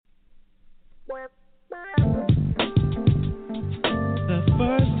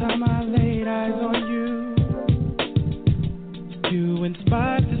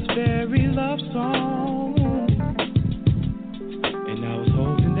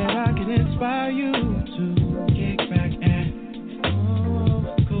inspire you to kick back and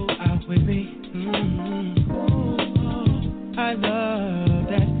go out with me. I love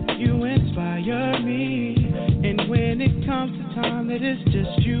that you inspire me. And when it comes to time, it is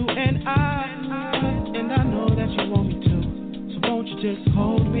just you and I. And I know that you want me to, so won't you just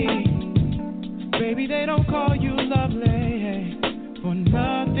hold me? Baby, they don't call you lovely for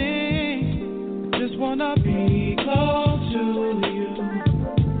nothing. Just wanna be close to you.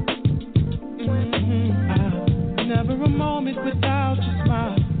 Never a moment without your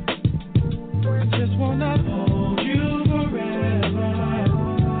smile. I just wanna hold you forever.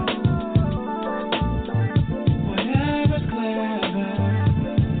 Whatever's clever.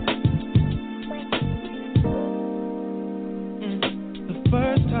 The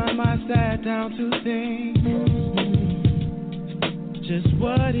first time I sat down to think just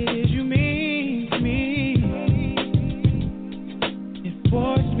what it is you mean to me, it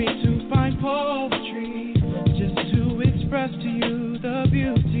forced me to find poetry just to express to you the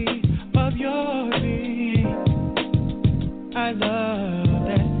beauty of your being. I love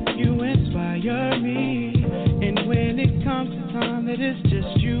that you inspire me. And when it comes to time that it's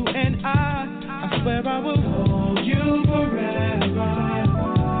just you and I swear I will hold you forever.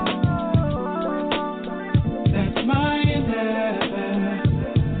 That's my endeavor.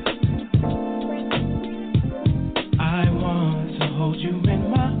 I want to hold you in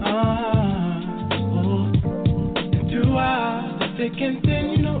my arms. Oh. And throughout the thick and thin,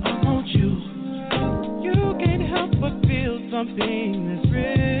 you know I want you. You can't help but feel something that's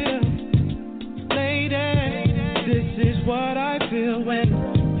real. Lady, this is what I feel when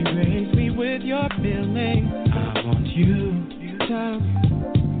you raise me with your feeling. I want you down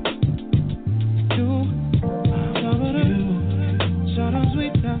to love you. Shout out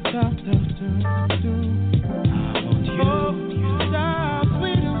sweet down, down, down, down, down. I want you down,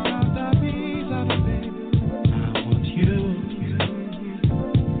 sweet down, down, baby. I want you.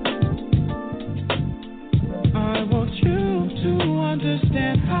 I want you to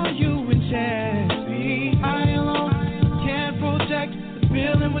understand how you enchant me. I alone can't project the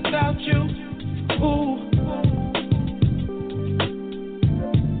feeling without you. Ooh.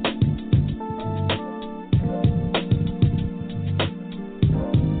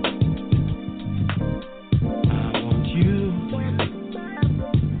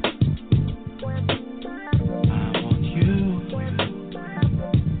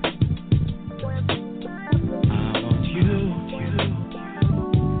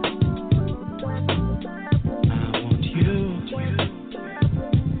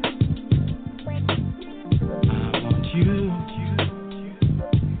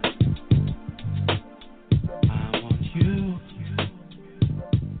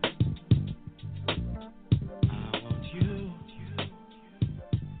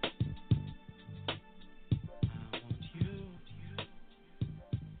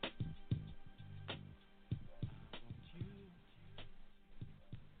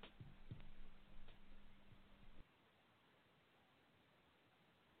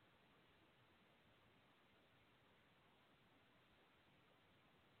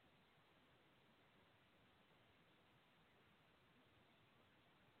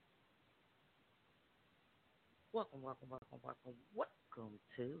 Welcome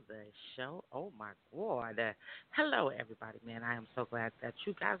to the show. Oh my God. Hello, everybody, man. I am so glad that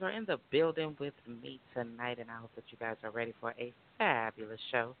you guys are in the building with me tonight, and I hope that you guys are ready for a fabulous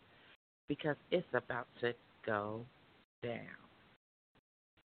show because it's about to go down.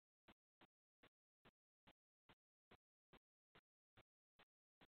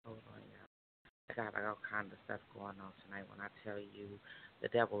 Hold on, y'all. I got like all kind of stuff going on tonight when I tell you the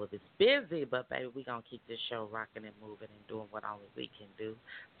devil is busy, but baby, we gonna keep this show rocking and moving and doing what only we can do.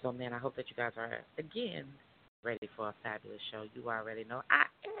 So man, I hope that you guys are again ready for a fabulous show. You already know I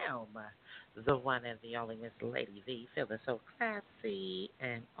am the one and the only Miss Lady V, feeling so classy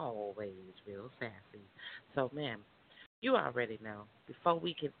and always real sassy. So man, you already know. Before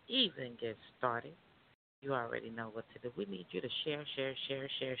we can even get started, you already know what to do. We need you to share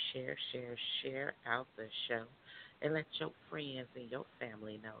out the show and let your friends and your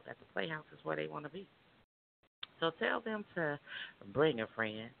family know that the Playhouse is where they want to be. So tell them to bring a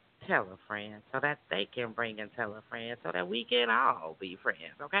friend, tell a friend, so that they can bring and tell a friend, so that we can all be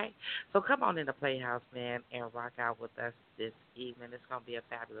friends, okay? So come on in the Playhouse, man, and rock out with us this evening. It's going to be a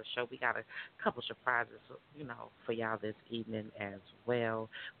fabulous show. We got a couple surprises, for y'all this evening as well.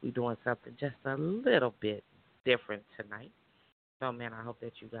 We're doing something just a little bit different tonight. So, man, I hope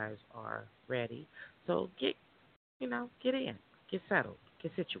that you guys are ready. So get in, get settled,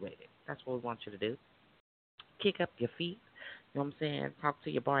 get situated. That's what we want you to do. Kick up your feet, You know what I'm saying? Talk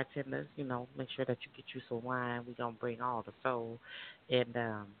to your bartenders. Make sure that you get you some wine. We gonna bring all the soul, and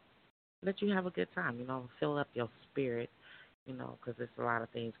let you have a good time. Fill up your spirit. Because there's a lot of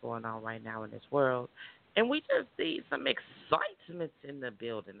things going on right now in this world, and we just need some excitement in the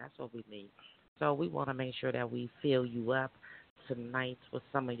building. That's what we need. So we want to make sure that we fill you up tonight with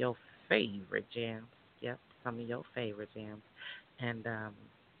some of your favorite jams. Yep, some of your favorite jams. And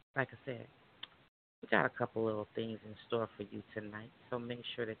like I said, we got a couple little things in store for you tonight. So make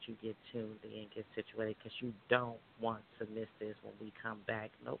sure that you get tuned in, get situated, because you don't want to miss this when we come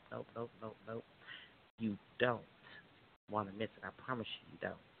back. Nope, nope, nope, nope, nope. You don't want to miss it. I promise you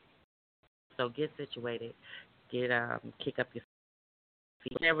don't. So get situated, kick up your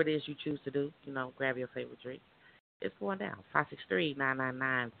feet, whatever it is you choose to do. Grab your favorite drink. It's going down.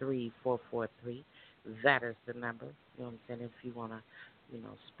 563-999-3443. That is the number. You know what I'm saying? If you want to,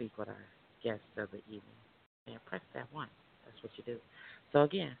 speak with our guest of the evening, and press that one. That's what you do. So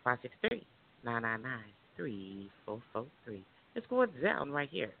again, 563-999-3443. It's going down right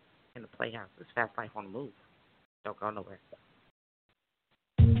here in the Playhouse. It's Fast Life on the Move. Don't go nowhere.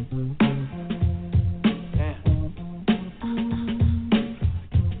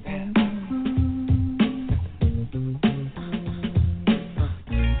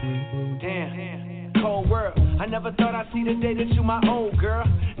 I never thought I'd see the day that you my old girl.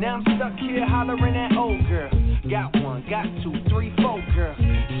 Now I'm stuck here hollering at old girl. Got one, got two, three, four girls.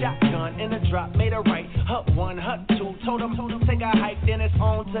 Shotgun in a drop, made a right. Hut one, hut two. Told them take a hike, then it's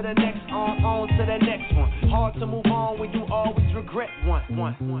on to the next, on to the next one. Hard to move on when you always regret one. I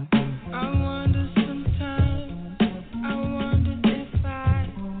wonder sometimes, I wonder if I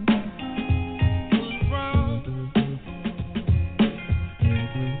was wrong.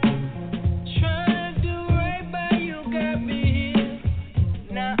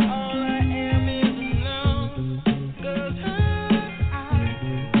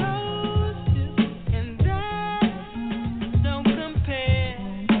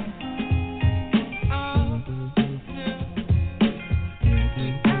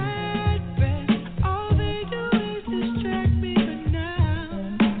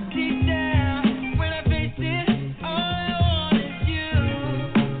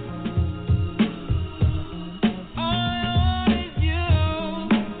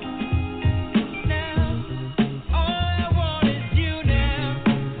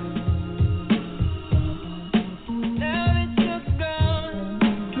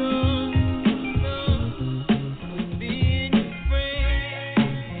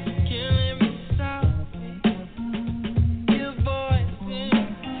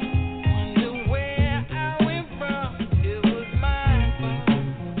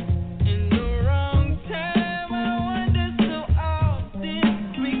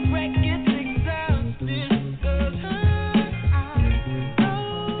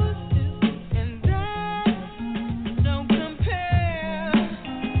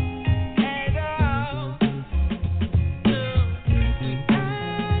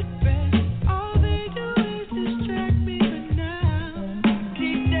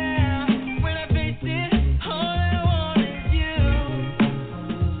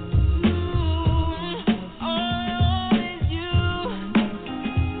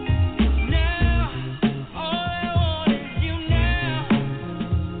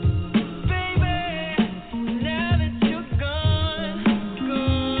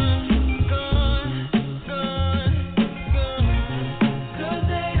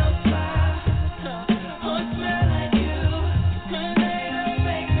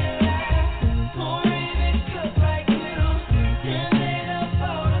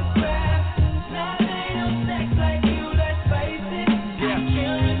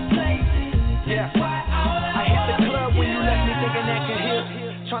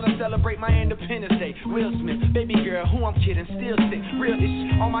 Celebrate my Independence Day. Will Smith, baby girl, who I'm kidding, still sick. Real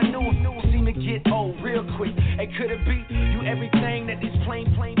ish on my new seem to get old real quick. Hey, could it be you everything that this plain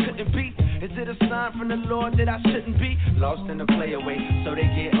couldn't be? Is it a sign from the Lord that I shouldn't be? Lost in the playaway, so they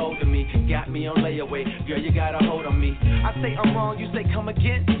get hold of me. Got me on layaway, girl, you got a hold on me. I say I'm wrong, you say come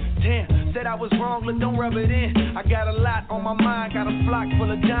again. Damn, said I was wrong, but don't rub it in. I got a lot on my mind, got a flock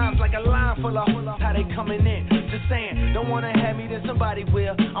full of dimes, like a line full of how they coming in. Just saying, don't wanna have me, then somebody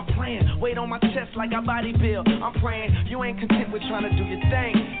will. I'm playing, weight on my chest like a body bill. I'm praying, you ain't content with trying to do your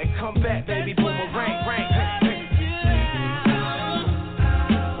thing. And come back, baby, boomerang, ring.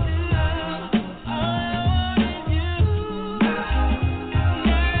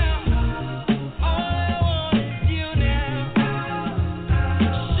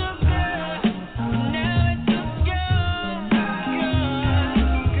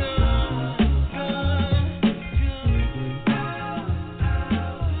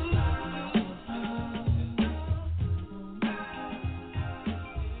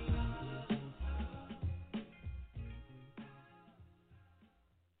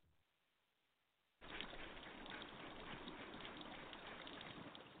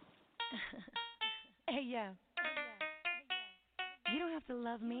 Hey, yeah. You don't have to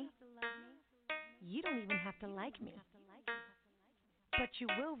love me. You don't even have to like me. But you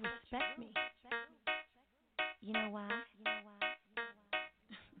will respect me. You know why?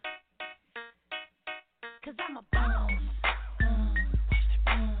 'Cause I'm a boss.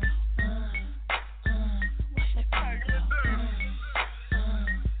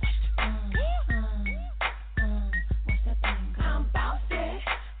 I'm bossy.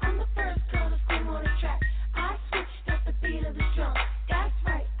 I'm the first girl to scream on the track. I switched up the beat of the drum. That's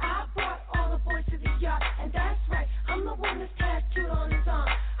right. I brought all the boys to the yard, and that's right. I'm the one that's tattooed on his arm.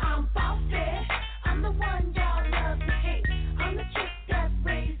 I'm bossy. I'm the one y'all love to hate. I'm the chick that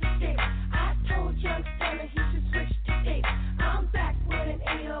raised the stakes. I told young Stunner he should switch to tape. I'm back with an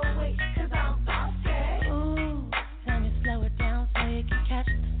 808, 'cause I'm bossy. Ooh, time to slow it down so you can catch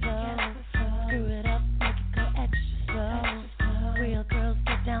the flow. Screw it up, make it go extra slow. Real girls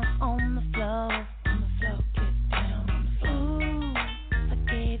get down on the floor. Get down on the floor. Ooh, I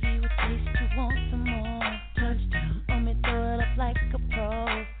gave you a taste, you want some more. Touchdown, want me throw it up like a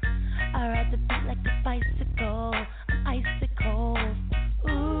pro. I ride the beat like a bicycle. I'm icy cold.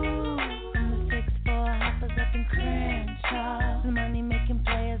 Ooh, I'm the 6'4" hoppers up in Crenshaw. The money making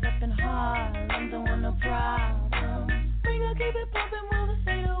players up in Harlem. Don't want no problem. We gon' keep it pumping while the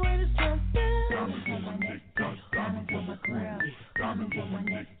fade away is jumping. Diamonds on my neck, diamonds on my grill. Diamonds on my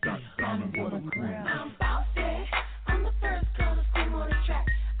neck, diamonds on my grill. I'm bossy. I'm the first girl to scream on the track.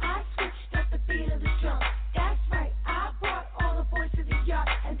 I switched up the beat of the drum. That's right. I brought all the boys to the yard,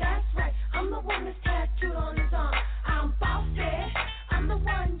 and that's right. I'm the one that's tattooed on his arm. I'm bossy. I'm the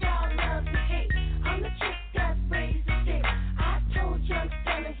one y'all love to hate. I'm the chick that raised the stakes. I told young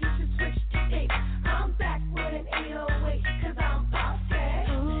Stunner he should switch to tape. I'm back with an 808, 'cause I'm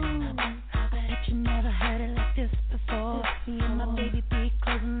bossy. Ooh, I bet you never heard it like this before. Me and my baby be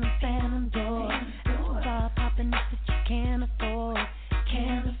closing the phantom door. It's a bar popping up that you can't afford.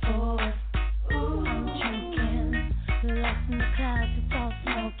 Ooh, I'm drinking, lost in the clouds, it's all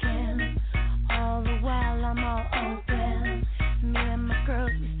smoking. All the while I'm all open. Me and my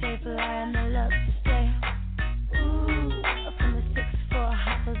girls, we stay fly and they love to stay. Ooh, from the 6'4"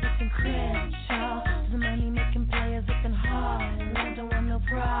 hoppers up in Crenshaw. The money making players up in Harlem. Don't want no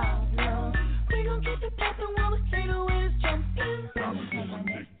problem. We gon' keep it poppin' while the fade away is jumping. Diamonds on my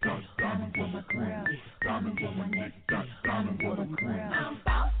neck, diamonds on my grill. Diamonds on my neck, diamonds on my grill. I'm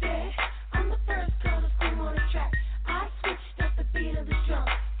bossy. I'm the first girl to scream on the track. I switched up the beat of the drum.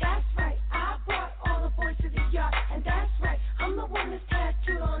 That's right. I brought all the boys to the yard, and that's right. I'm the one that's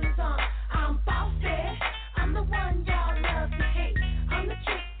tattooed on his arm. I'm bossy. I'm the one y'all love to hate. I'm the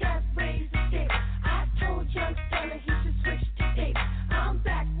chick that raised the stakes. I told young Stunner he should switch to tape. I'm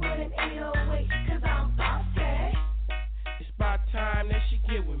back with an 808, 'cause I'm bossy. It's about time that she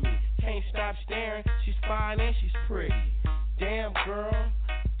get with me. Can't stop staring. She's fine and she's pretty. Damn girl,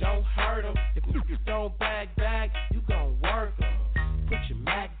 don't hurt 'em. If niggas don't bag, you gon' work 'em. Put your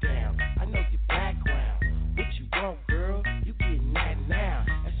Mac down. I know your background. What you want, girl? You getting that now.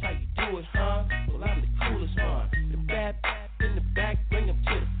 That's how you do it, huh? Well, I'm the coolest one. The bad in the back, bring 'em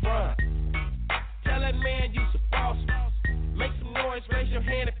to the front. Tell that man you's a boss. Make some noise, raise your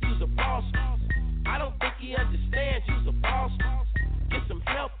hand if you's a boss. I don't think he understands you's a boss. Get some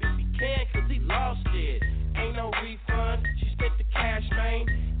help if he can, 'cause he lost it. Ain't no refund, she spent the cash, man.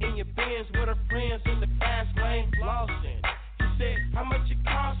 In your Benz with her friends in the fast lane, flossing. He said, how much it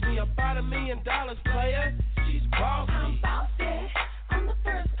cost me? About $1 million, player. She's bossy. I'm bossy. I'm the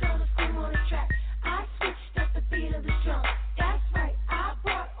first girl to scream on the track. I switched up the beat of the drum. That's right. I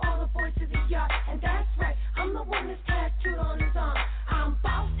brought all the boys to the yard, and that's right. I'm the one that's tattooed on his arm. I'm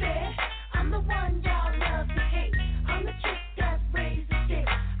bossy. I'm the one y'all love to hate. I'm the chick that raised the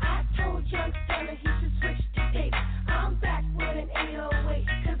stakes. I told young Stunner he should switch to tape. I'm back with an 808,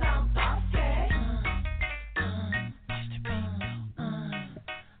 'cause I'm bossy. Watch the beat go.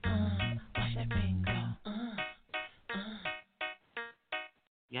 Watch that beat go.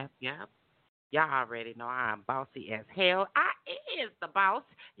 Yep. Y'all already know I'm bossy as hell. I is the boss.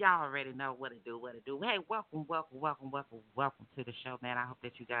 Y'all already know what to do. Hey, welcome to the show, man. I hope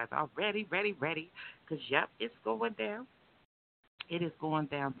that you guys are ready. Because, yep, it's going down. It is going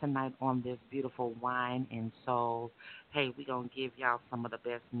down tonight on this beautiful Wine and Soul. Hey, we're going to give y'all some of the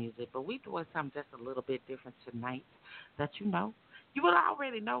best music, but we're doing something just a little bit different tonight that you will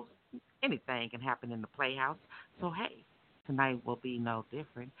already know anything can happen in the playhouse. So, hey, tonight will be no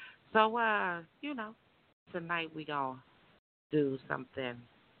different. So, tonight we're going to do something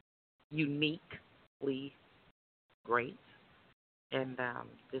uniquely great. And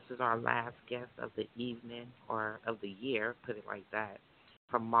this is our last guest of the evening or of the year, put it like that.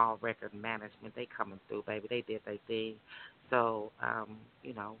 from Mall Record Management. They coming through, baby. They did their thing. So,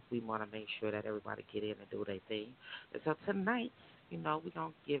 we want to make sure that everybody get in and do their thing. And so tonight, we're going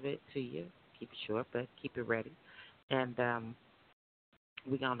to give it to you. Keep it short, but keep it ready. And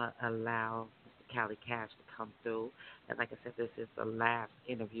we're going to allow Mr. Cali Cash to come through. And like I said, this is the last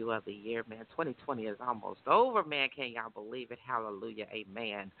interview of the year, man. 2020 is almost over, man. Can y'all believe it? Hallelujah.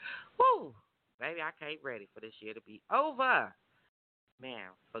 Amen. Woo! Baby, I can't ready for this year to be over.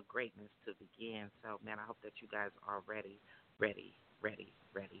 Man, for greatness to begin. So, man, I hope that you guys are ready. That's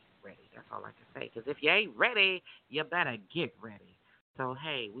all I can say. Because if you ain't ready, you better get ready. So,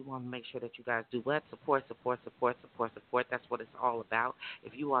 hey, we want to make sure that you guys do what? Support. That's what it's all about.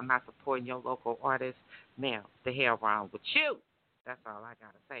 If you are not supporting your local artists, man, the hell wrong with you? That's all I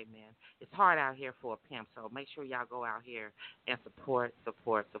got to say, man. It's hard out here for a pimp, so make sure y'all go out here and support.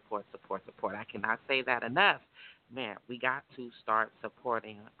 I cannot say that enough. Man, we got to start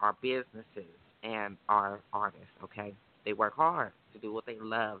supporting our businesses and our artists, okay? They work hard to do what they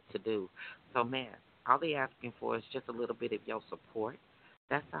love to do. So, man, all they asking for is just a little bit of your support.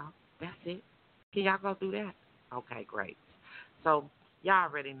 That's all. That's it. Can y'all go do that? Okay, great. So, y'all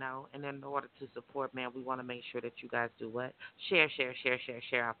already know. And in order to support, man, we want to make sure that you guys do what? Share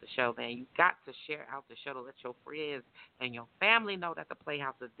out the show, man. You got to share out the show to let your friends and your family know that the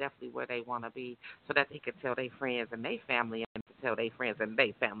Playhouse is definitely where they want to be so that they can tell their friends and their family and tell their friends and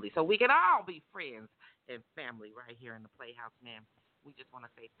their family so we can all be friends and family right here in the Playhouse, man. We just want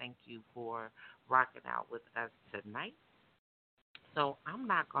to say thank you for rocking out with us tonight. So I'm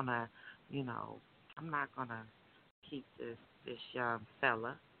not gonna, keep this young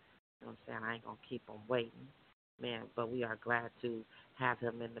fella. You know what I'm saying? I ain't gonna keep him waiting, man. But we are glad to have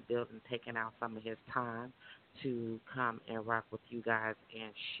him in the building, taking out some of his time to come and rock with you guys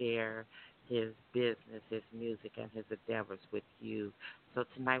and share his business, his music, and his endeavors with you. So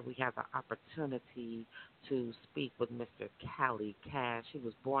tonight we have the opportunity to speak with Mr. Cali Cash. He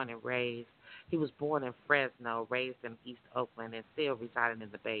was born in Fresno, raised in East Oakland, and still residing in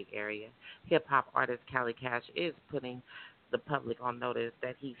the Bay Area. Hip-hop artist Cali Cash is putting the public on notice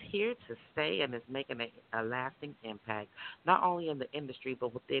that he's here to stay and is making a lasting impact, not only in the industry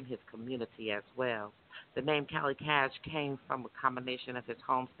but within his community as well. The name Cali Cash came from a combination of his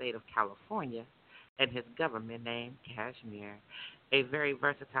home state of California and his government name, Kashmir, a very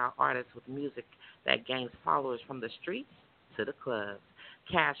versatile artist with music that gains followers from the streets to the clubs.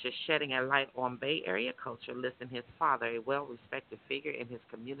 Cash is shedding a light on Bay Area culture, listing his father, a well-respected figure in his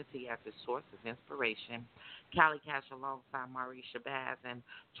community, as his source of inspiration. Cali Cash, alongside Maurice Shabazz and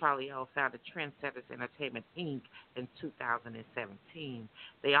Charlie O, founded Trendsetters Entertainment, Inc. in 2017.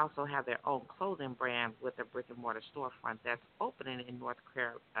 They also have their own clothing brand with a brick-and-mortar storefront that's opening in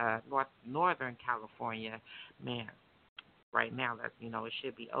Northern California. Man, right now, it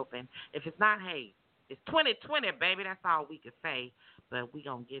should be open. If it's not, hey, it's 2020, baby. That's all we can say. But we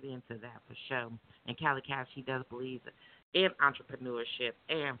going to get into that for sure. And Cali Cash, he does believe in entrepreneurship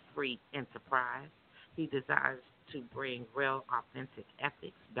and free enterprise. He desires to bring real, authentic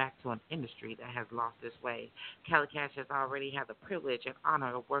ethics back to an industry that has lost its way. Cali Cash has already had the privilege and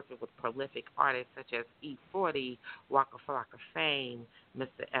honor of working with prolific artists such as E40, Waka Flocka Fame,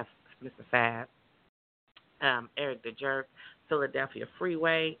 Mr. Fab, Eric the Jerk, Philadelphia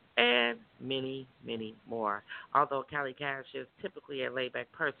Freeway, and many, many more. Although Cali Cash is typically a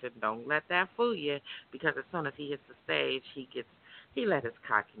laid-back person, don't let that fool you, because as soon as he hits the stage, he let his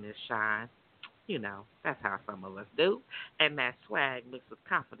cockiness shine. That's how some of us do. And that swag mixed with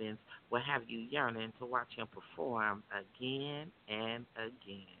confidence will have you yearning to watch him perform again and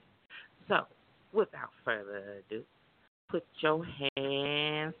again. So, without further ado, put your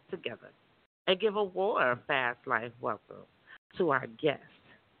hands together and give a warm, fast life welcome to our guest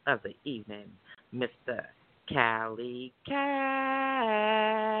of the evening, Mr. Cali Cash.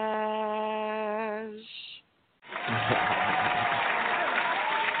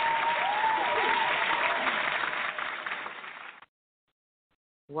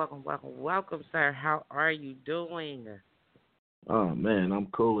 Welcome, sir. How are you doing? Oh, man, I'm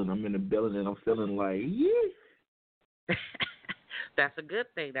cool, and I'm in the building, and I'm feeling like, yeah. That's a good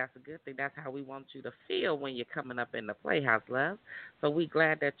thing. That's how we want you to feel when you're coming up in the Playhouse, love. So we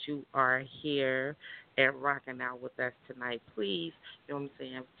glad that you are here and rocking out with us tonight. Please, you know what I'm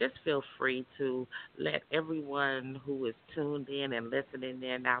saying, just feel free to let everyone who is tuned in and listening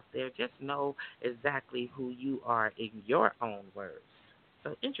in out there just know exactly who you are in your own words.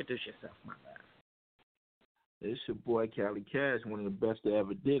 So introduce yourself, my love. It's your boy Cali Cash, one of the best that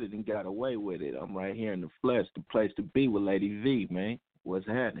ever did it and got away with it. I'm right here in the flesh, the place to be with Lady V, man. What's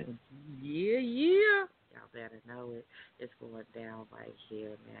happening? Yeah. Y'all better know it. It's going down right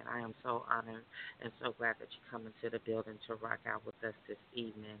here, man. I am so honored and so glad that you come into the building to rock out with us this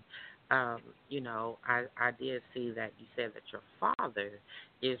evening. Um, I did see that you said that your father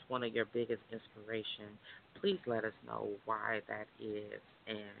is one of your biggest inspiration. Please let us know why that is,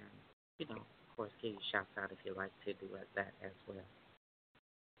 and of course, give you shouts out if you like to do that as well.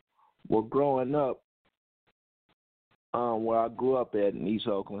 Well, growing up, where I grew up at in East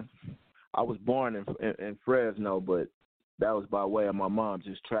Oakland, I was born in Fresno, but that was by way of my mom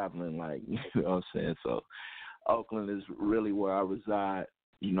just traveling, like, you know what I'm saying? So Oakland is really where I reside.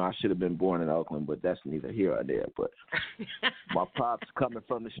 I should have been born in Oakland, but that's neither here or there. But my pops coming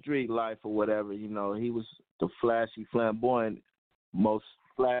from the street life or whatever, he was the flashy, flamboyant, most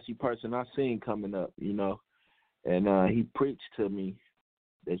flashy person I seen coming up, and he preached to me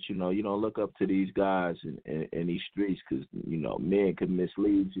that, you don't look up to these guys in these streets because, men can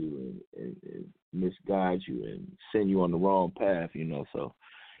mislead you and misguide you and send you on the wrong path, So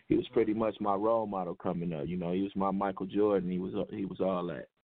he was pretty much my role model coming up. He was my Michael Jordan. He was all that.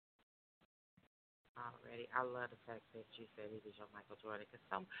 Already, I love the fact that you said he was your Michael Jordan because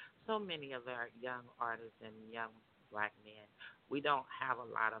so many of our young artists and young black men, we don't have a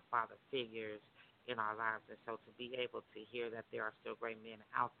lot of father figures in our lives, and so to be able to hear that there are still great men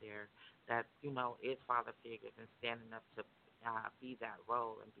out there that is father figures and standing up to be that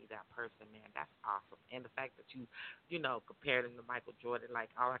role and be that person, man, that's awesome. And the fact that you compared him to Michael Jordan, like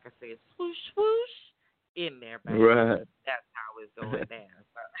all I can say is swoosh swoosh in there, baby. Right. That's how it's going down.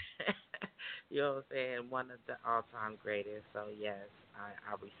 So, you know what I'm saying? One of the all-time greatest. So yes,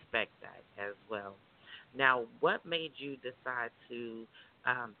 I respect that as well. Now, what made you decide to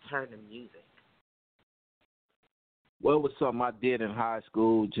turn to music? Well, it was something I did in high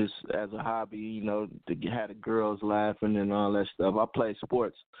school just as a hobby, to have the girls laughing and all that stuff. I played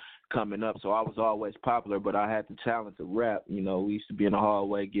sports coming up, so I was always popular, but I had the talent to rap. We used to be in the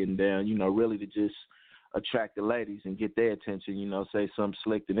hallway getting down, really to just attract the ladies and get their attention, say something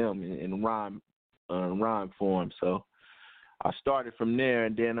slick to them in rhyme form. So I started from there,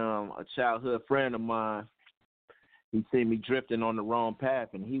 and then a childhood friend of mine, he seen me drifting on the wrong path,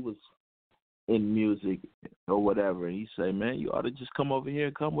 and he was in music or whatever, and he say, man, you ought to just come over here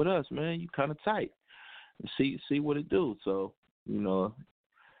and come with us, man. You kind of tight. And see what it do. So,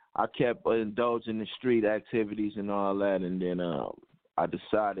 I kept indulging in street activities and all that, and then I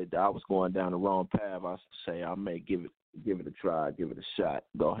decided that I was going down the wrong path. I say I may give it a try, give it a shot,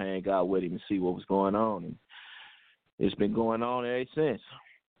 go hang out with him and see what was going on, and it's been going on ever since.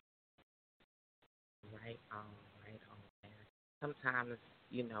 Right on, man. Sometimes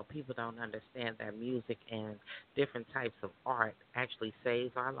people don't understand that music and different types of art actually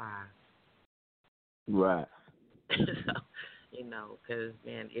saves our lives. Right. So, because,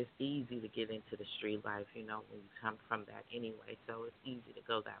 man, it's easy to get into the street life, when you come from that anyway. So it's easy to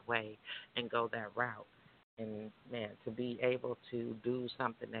go that way and go that route. And, man, to be able to do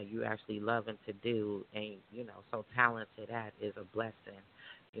something that you actually love and to do and, so talented at is a blessing,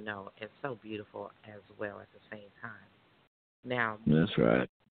 and so beautiful as well at the same time. Now, that's right.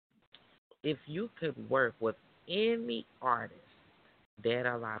 if you could work with any artist, dead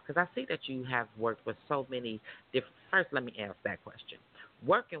or alive, because I see that you have worked with so many different. First, let me ask that question.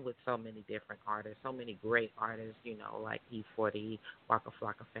 Working with so many different artists, so many great artists, like E40, Waka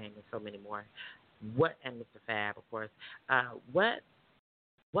Flocka Fame, and so many more. And Mr. Fab, of course.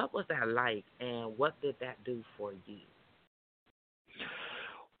 What was that like, and what did that do for you?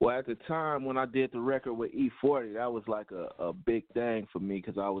 Well, at the time when I did the record with E40, that was like a big thing for me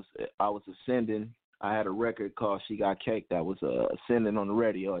because I was ascending. I had a record called She Got Cake that was ascending on the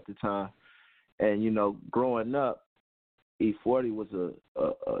radio at the time. And, growing up, E40 was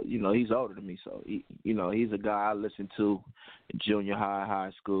he's older than me. So, he's a guy I listened to in junior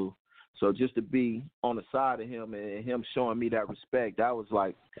high school. So just to be on the side of him and him showing me that respect, that was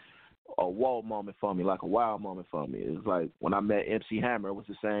like a whoa moment for me, like a wow moment for me. It was like when I met MC Hammer, it was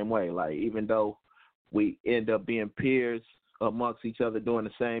the same way. Like even though we end up being peers amongst each other doing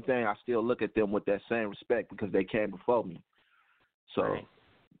the same thing, I still look at them with that same respect because they came before me. So right.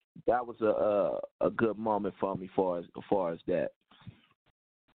 That was a good moment for me as far as that.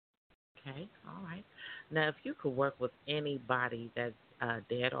 Okay, all right. Now, if you could work with anybody that's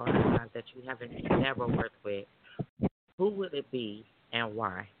dead or alive that you haven't never worked with, who would it be and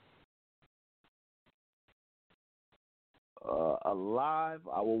why? Alive,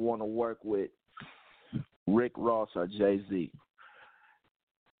 I would want to work with Rick Ross or Jay-Z.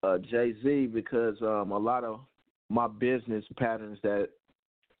 Jay-Z because a lot of my business patterns that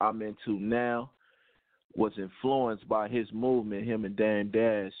I'm into now was influenced by his movement, him and Dan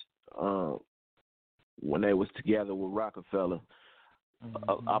Dash. when they was together with Rockefeller.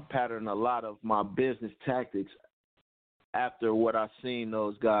 I patterned a lot of my business tactics after what I seen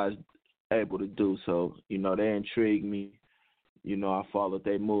those guys able to do. So, you know, they intrigued me. You know, I followed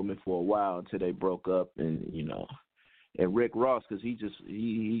their movement for a while until they broke up, and you know, and Rick Ross, because he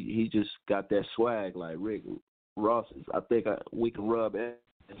just got that swag. Like Rick Ross, I think we can rub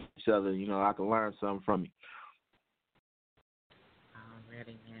each other. You know, I can learn something from you.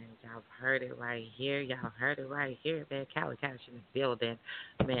 Already, man. Y'all heard it right here. Y'all heard it right here, man. Cali Cash in the building,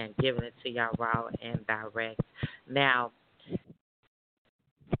 man, giving it to y'all raw and direct. Now,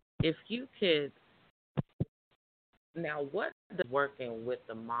 if you could, now what does working with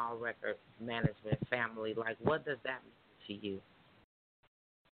the Mall Record Management family, like what does that mean to you?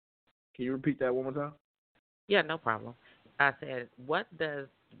 Can you repeat that one more time? Yeah, no problem. I said, what is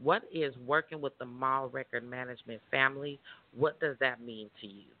working with the Mall Record Management family? What does that mean to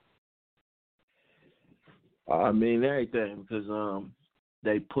you? I mean everything, because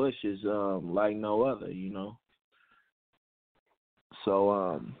they push is like no other, you know.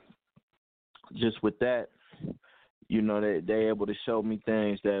 So just with that, you know, they able to show me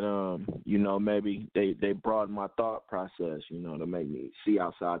things that you know, maybe they broaden my thought process, you know, to make me see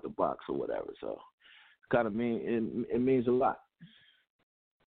outside the box or whatever. So kind of it means a lot.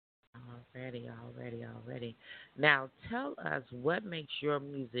 Already. Now, tell us what makes your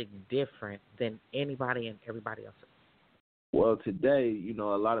music different than anybody and everybody else's. Well, today, you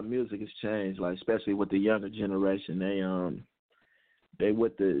know, a lot of music has changed, like especially with the younger generation. They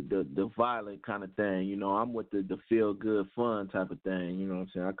with the violent kind of thing. You know, I'm with the feel good fun type of thing. You know what I'm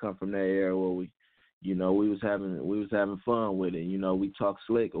saying? I come from that era where we was having fun with it. You know, we talk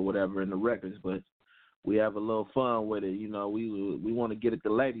slick or whatever in the records, but we have a little fun with it. You know, we want to get the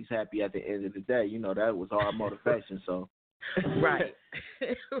ladies happy at the end of the day. You know, that was our motivation. So, right,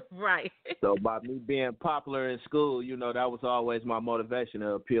 right. So by me being popular in school, you know, that was always my motivation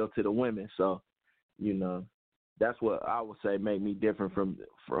to appeal to the women. So, you know, that's what I would say make me different from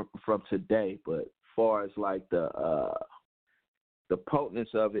today. But as far as like the potence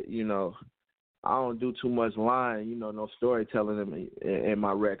of it, you know, I don't do too much lying, you know, no storytelling in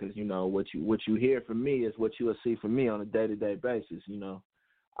my records. You know, what you hear from me is what you will see from me on a day-to-day basis. You know,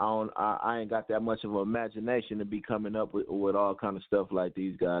 I ain't got that much of an imagination to be coming up with all kind of stuff like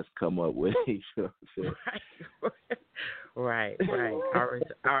these guys come up with. You know what I'm saying? Right.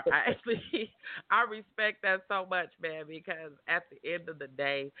 I respect that so much, man, because at the end of the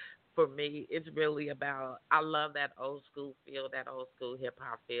day, for me, it's really about, I love that old school feel, that old school hip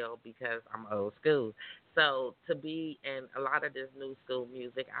hop feel, because I'm old school. So to be in a lot of this new school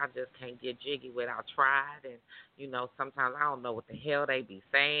music, I just can't get jiggy with. I tried, and you know, sometimes I don't know what the hell they be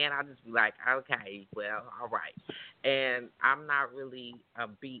saying. I just be like, okay, well, all right. And I'm not really a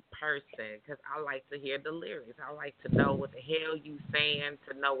beat person because I like to hear the lyrics. I like to know what the hell you saying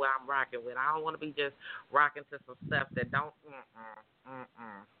to know what I'm rocking with. I don't want to be just rocking to some stuff that don't.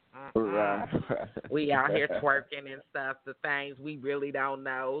 Right. We out here twerking and stuff, the things we really don't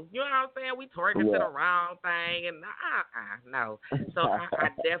know. You know what I'm saying? We twerking to the wrong thing, and no. So I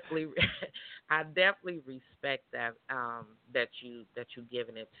definitely, I definitely respect that that you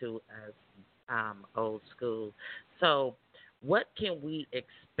giving it to us old school. So, what can we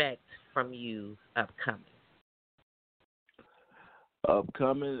expect from you upcoming?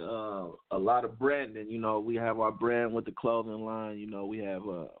 Upcoming, a lot of branding. You know, we have our brand with the clothing line. You know, we have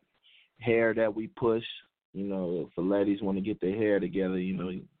hair that we push. You know, if the ladies want to get their hair together, you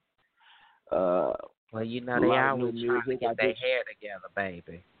know. Well, you know, they always trying to get their hair together,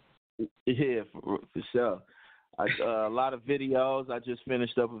 baby. Yeah, for sure. A lot of videos. I just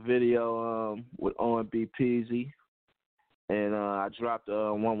finished up a video with O&B Peasy, and I dropped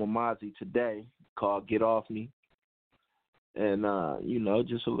one with Mozzie today called "Get Off Me." And, you know,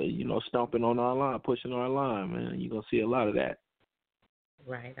 just, you know, stomping on our line, pushing our line, man. You're going to see a lot of that.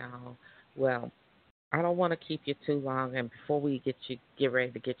 Right on. Well, I don't want to keep you too long. And before we get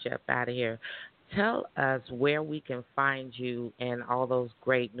ready to get you up out of here, tell us where we can find you and all those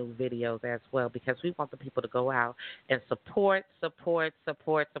great new videos as well, because we want the people to go out and support. I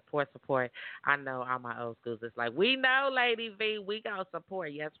know all my old schools is like, we know, Lady V, we going to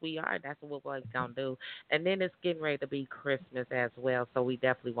support. Yes, we are. That's what we're going to do. And then it's getting ready to be Christmas as well, so we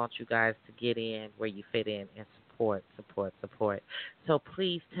definitely want you guys to get in where you fit in and support. So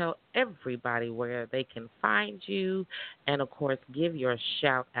please tell everybody where they can find you, and of course give your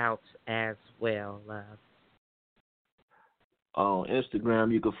shout outs as well, love. On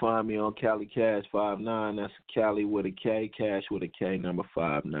Instagram, you can find me on Cali Cash 59. That's Cali with a K, Cash with a K, number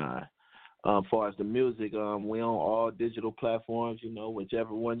 59. As far as the music, we on all digital platforms. You know,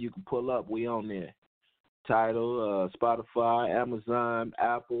 whichever one you can pull up, we on there. Tidal, Spotify, Amazon,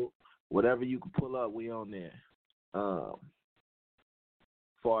 Apple, whatever you can pull up, we on there.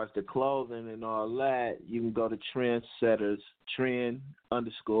 Far as the clothing and all that, you can go to Trendsetters,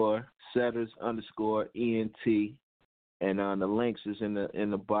 trend_setters_ENT, and the links is in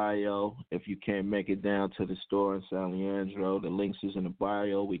the bio. If you can't make it down to the store in San Leandro, the links is in the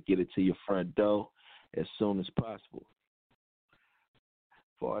bio. We get it to your front door as soon as possible.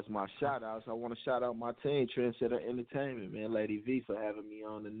 As far as my shout-outs, I want to shout out my team, Trendsetter Entertainment, man, Lady V, for having me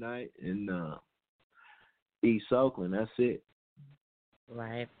on tonight, and East Oakland, that's it.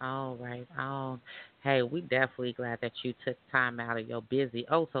 Right on, right on. Hey, we definitely glad that you took time out of your busy,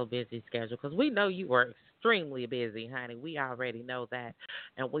 oh so busy schedule, because we know you were extremely busy, honey. We already know that,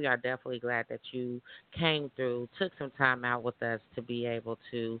 and we are definitely glad that you came through, took some time out with us to be able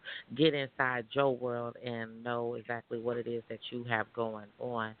to get inside your world and know exactly what it is that you have going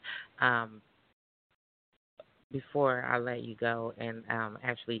on. Before I let you go and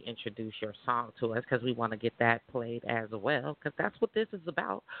actually introduce your song to us, because we want to get that played as well, because that's what this is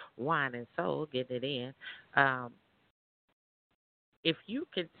about, wine and soul, getting it in. If you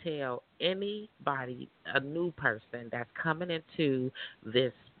could tell anybody, a new person that's coming into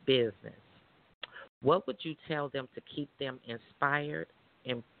this business, what would you tell them to keep them inspired,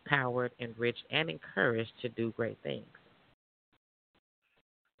 empowered, enriched, and encouraged to do great things?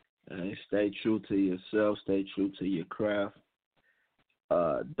 Stay true to yourself. Stay true to your craft.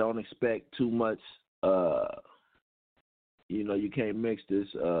 Don't expect too much. You can't mix this.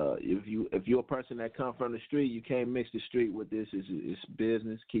 If you're a person that come from the street, you can't mix the street with this. It's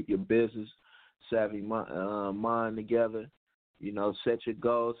business. Keep your business savvy mind together. Set your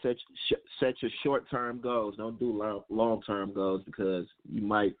goals. Set your short-term goals. Don't do long-term goals, because you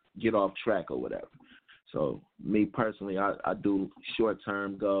might get off track or whatever. So me personally, I do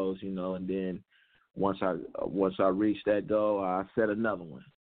short-term goals, and then once I reach that goal, I set another one.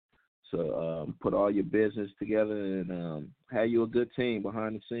 So put all your business together and have you a good team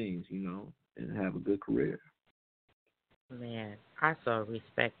behind the scenes, and have a good career. Man, I so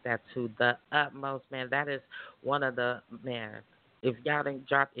respect that to the utmost, man. That is one of the, man, if y'all didn't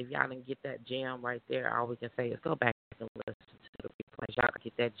get that gem right there, all we can say is go back and listen to the replay. Y'all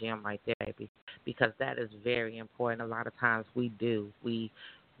get that gem right there, baby, because that is very important. A lot of times we will,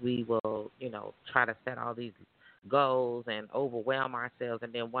 try to set all these goals and overwhelm ourselves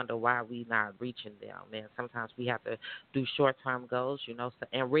and then wonder why we not reaching them. Man, sometimes we have to do short-term goals,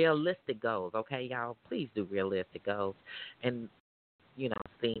 and realistic goals, okay, y'all? Please do realistic goals. And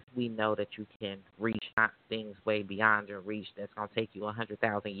things we know that you can reach, not things way beyond your reach that's going to take you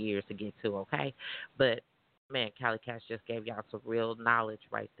 100,000 years to get to, okay? But, man, Cali Cash just gave y'all some real knowledge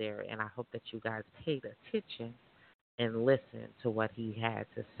right there, and I hope that you guys paid attention and listen to what he had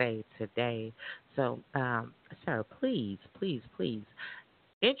to say today. So, sir, please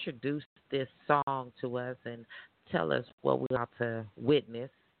introduce this song to us and tell us what we're about to witness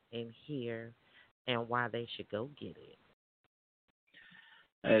and hear and why they should go get it.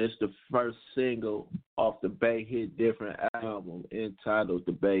 And it's the first single off the Bay Hit Different album, entitled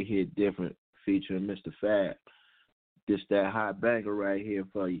The Bay Hit Different, featuring Mr. Fab. This that hot banger right here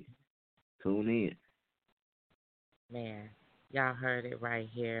for you. Tune in. Man, y'all heard it right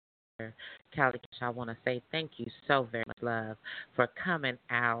here. Cali, I want to say thank you so very much, love, for coming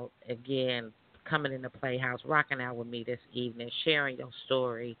out again, coming in the Playhouse, rocking out with me this evening, sharing your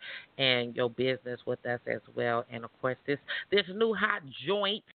story and your business with us as well. And, of course, this new hot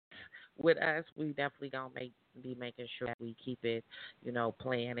joint with us, we definitely going to be making sure that we keep it,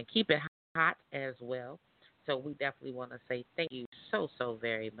 playing and keep it hot as well. So we definitely want to say thank you so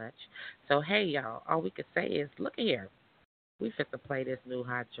very much. So, hey, y'all, all we can say is, look here. We fit to play this new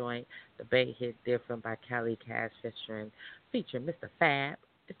hot joint, The Bay Hit Different by Cali Cash featuring Mr. Fab.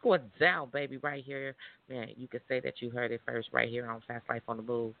 It's going down, baby, right here. Man, you could say that you heard it first right here on Fast Life on the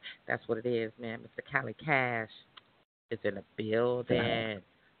Move. That's what it is, man. Mr. Cali Cash is in the building.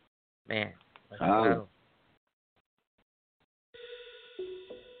 Man, let's go.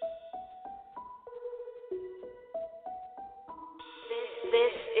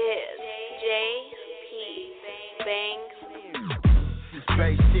 This is J.P. Bang. This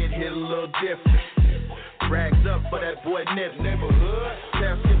bass shit hit a little different. Rags up for that boy neighborhood.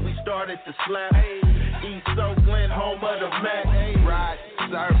 Tell shit we started to slap. East Oakland, home of the Mac. Ride,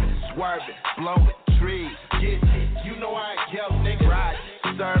 serving, swerving, blowing trees. Get it, you know I ain't help, nigga. Ride,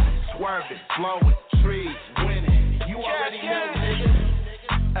 serving, swerving, blowing trees. Winning, you already know, nigga.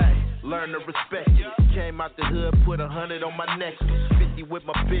 Hey, learn to respect it. Came out the hood, put 100 on my necklace. 50 with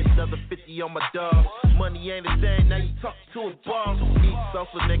my bitch, another 50 on my dog. Money ain't a thing, now you talk to a boss. East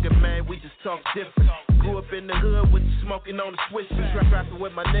Oakland, nigga, man, we just talk different. Grew up in the hood with the smoking on the switch. Trapping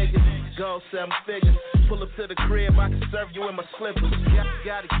with my niggas, gold 7 figures. Pull up to the crib, I can serve you in my slippers.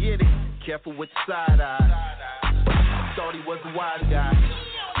 Gotta get it, careful with the side eye. Thought he was a wise guy.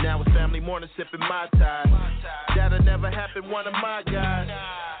 Now it's family morning sipping my tie. That'll never happen, one of my guys.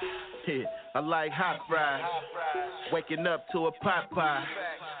 Yeah, I like hot fries. Waking up to a pot pie.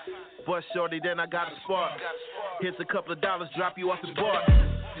 Bust shorty, then I got a spark. Here's a couple of dollars, drop you off the bar.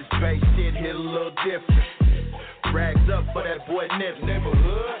 This bass shit hit a little different. Rags up for that boy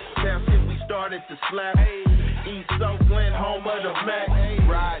neighborhood. Town shit we started to slap. East Oakland, home of the Mac.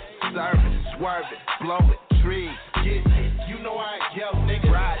 Ride, service, swerving, blowing, trees, get it. You know I ain't yo,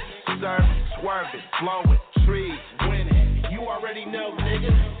 nigga. Ride, service, swerving, blowing, trees, winning. You already know,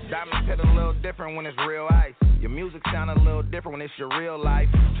 nigga. Diamonds hit a little different when it's real ice. Your music sound a little different when it's your real life.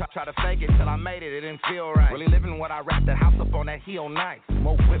 Try to fake it till I made it, it didn't feel right. Really living what I rap, that house up on that hill nice.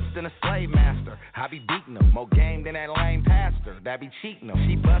 More whips than a slave master, I be beating them. More game than that lame pastor, that be cheating them.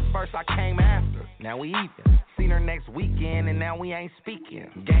 She bust first, I came after, now we even. Seen her next weekend and now we ain't speaking.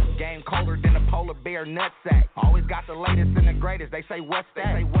 Game colder than a polar bear nutsack. Always got the latest and the greatest, they say what's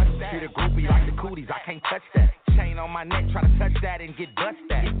that? Treat a groupie like the cooties, I can't touch that. Chain on my neck, try to touch that and get bust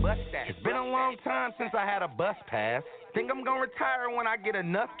that. It's been a long time since I had a bus pass. Think I'm gonna retire when I get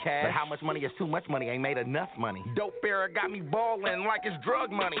enough cash. But how much money is too much money? Ain't made enough money. Dope era got me ballin' like it's drug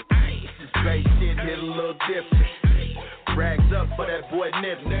money. This bass shit hit a little different. Rags up for that boy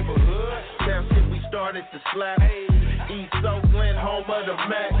neighborhood. Town shit we started to slap. East Oakland, home of the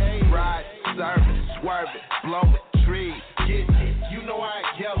Mac. Ride, service, swerving, blowing, trees, get it. You know I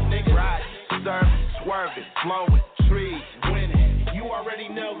ain't yo, nigga. Ride, service, swerving, blowing, trees, winning. You already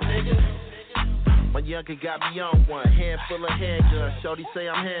know, nigga. My youngin' got me on one, handful of handguns. Shorty say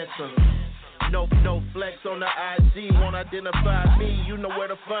I'm handsome. No flex on the IG, won't identify me. You know where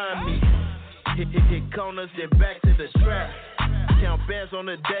to find me. Hit corners, then back to the strap. Count bands on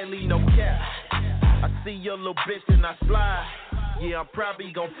the daily, no cap. I see your little bitch and I slide. Yeah, I'm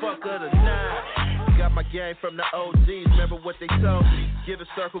probably gon' fuck her tonight. Got my game from the OGs, remember what they told me. Get a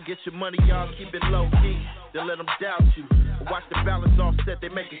circle, get your money, y'all keep it low key. Then let them doubt you. Watch the balance offset, they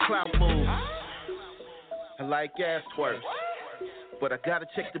make a clout move. I like ass twerks, but I gotta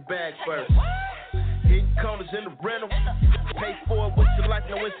check the bag first. Hitting corners in the rental, pay for it what you like,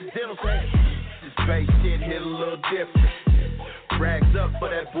 no incidentals. This bass shit hit a little different. Rags up for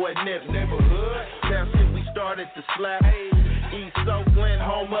that boy neighborhood. Town shit we started to slap. East Oakland,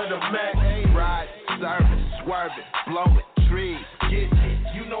 home of the Mac. Ride, service, swerving, blowing, trees, get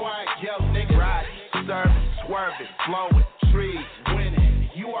it. You know I ain't yo, nigga. Ride, service, swerving, blowing, trees, winning.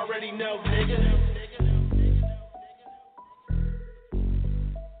 You already know, nigga.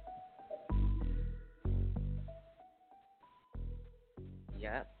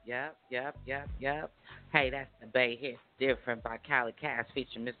 Yep. Hey, that's the Bay Hits Different by Cali Cass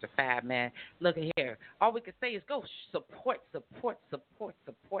featuring Mr. Fab Man. Look at here. All we can say is go support.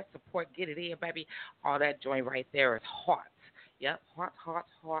 Get it in, baby. All that joint right there is heart. Yep,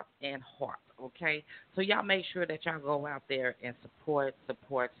 heart, and heart. Okay? So y'all make sure that y'all go out there and support.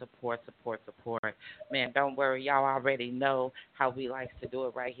 Man, don't worry. Y'all already know how we like to do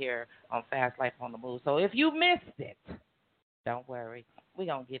it right here on Fast Life on the Move. So if you missed it, don't worry. We're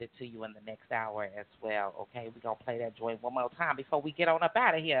going to get it to you in the next hour as well, okay? We're going to play that joint one more time before we get on up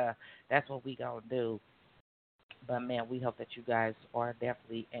out of here. That's what we're going to do. But, man, we hope that you guys are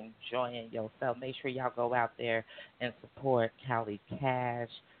definitely enjoying yourself. Make sure y'all go out there and support Cali Cash.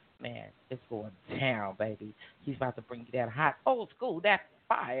 Man, it's going down, baby. He's about to bring you that hot old school, that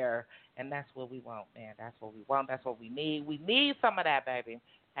fire. And that's what we want, man. That's what we want. That's what we need. We need some of that, baby.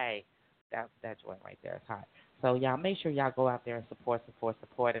 Hey, that joint right there is hot. So, y'all, make sure y'all go out there and support.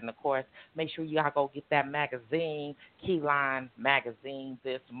 And, of course, make sure y'all go get that magazine, Keyline magazine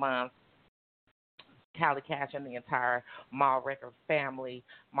this month. Cali Cash and the entire Mall Record family,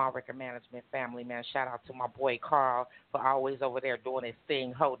 Mall Record Management family, man. Shout out to my boy Carl for always over there doing his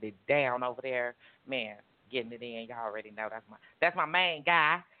thing, holding it down over there. Man, getting it in. Y'all already know that's my main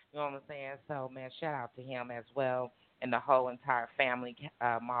guy. You know what I'm saying? So, man, shout out to him as well. And the whole entire family,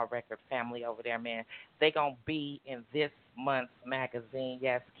 Mall Record family over there, man. They going to be in this month's magazine.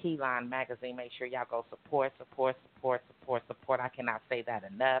 Yes, Keyline magazine. Make sure y'all go support. I cannot say that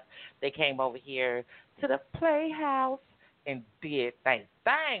enough. They came over here to the Playhouse and did their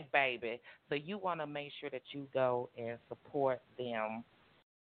thing, baby. So you want to make sure that you go and support them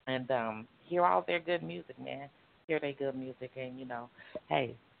and hear all their good music, man. Hear their good music and,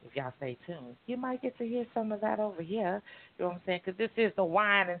 hey, if y'all stay tuned, you might get to hear some of that over here. You know what I'm saying? Because this is the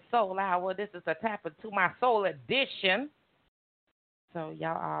Wine and Soul Hour. This is the Tap Into My Soul edition. So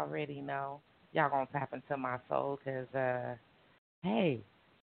y'all already know. y'all gonna tap into my soul, cause hey,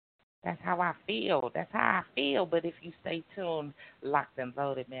 that's how I feel. That's how I feel. But if you stay tuned, locked and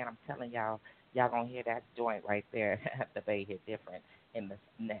loaded, man, I'm telling y'all gonna hear that joint right there. The Bay hit different in the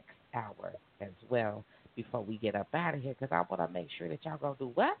next hour as well. Before we get up out of here, because I want to make sure that y'all gonna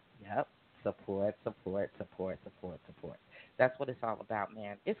do what? Yep, support, support, support, support, support. That's what it's all about,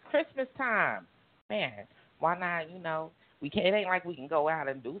 man. It's Christmas time, man. Why not? We can't. It ain't like we can go out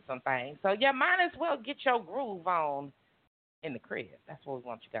and do some things. So yeah, might as well get your groove on in the crib. That's what we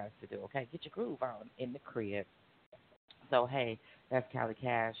want you guys to do, okay? Get your groove on in the crib. So, hey, that's Cali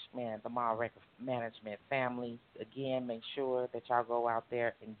Cash, man, the Mall Record Management family. Again, make sure that y'all go out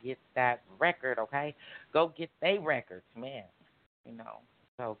there and get that record, okay? Go get they records, man.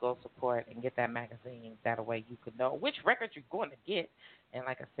 So go support and get that magazine. That way you can know which record you're going to get. And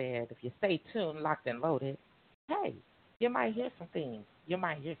like I said, if you stay tuned, locked and loaded, hey, you might hear some things.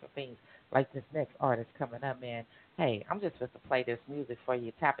 Like this next artist coming up, man. Hey, I'm just supposed to play this music for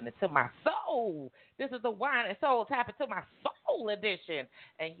you, tapping into my soul. This is the Wine and Soul Tapping into My Soul edition.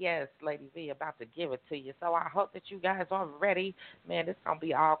 And yes, Lady V about to give it to you. So I hope that you guys are ready. Man, it's going to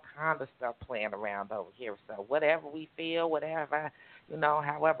be all kind of stuff playing around over here. So whatever we feel, whatever,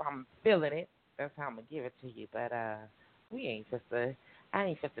 however I'm feeling it, that's how I'm going to give it to you. But I ain't fit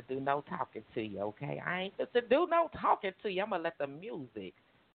to do no talking to you, okay? I ain't fit to do no talking to you. I'm going to let the music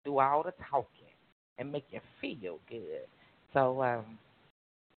do all the talking and make you feel good. So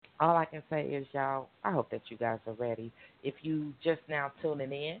all I can say is, y'all, I hope that you guys are ready. If you just now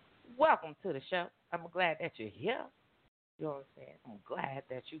tuning in, welcome to the show. I'm glad that you're here. You know what I'm saying? I'm glad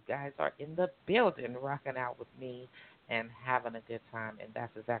that you guys are in the building rocking out with me and having a good time, and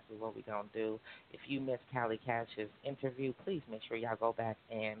that's exactly what we're going to do. If you missed Cali Cash's interview, please make sure y'all go back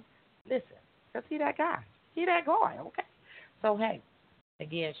and listen, because he that guy. He that guy, okay? So, hey,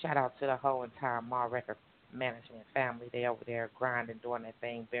 again, shout out to the whole entire Mall Record Management family. They over there grinding, doing their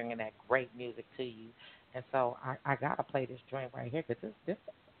thing, bringing that great music to you. And so I got to play this joint right here because this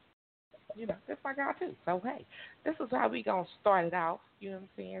my guy too. So, hey, this is how we going to start it off. You know what I'm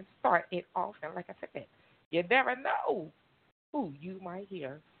saying? Start it off. And like I said, you never know who you might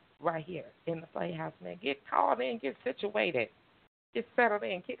hear right here in the playhouse, man. Get called in, get situated, get settled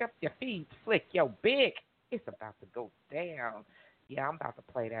in, kick up your feet, flick your big. It's about to go down. Yeah, I'm about to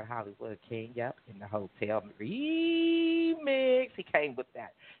play that Hollywood King, yep, in the hotel remix. He came with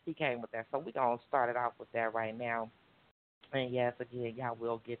that. So we're going to start it off with that right now. And yes, again, y'all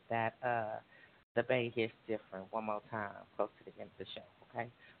will get that The Bay Hits Different one more time close to the end of the show, okay?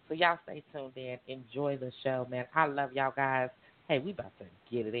 So y'all stay tuned in. Enjoy the show, man. I love y'all guys. Hey, we about to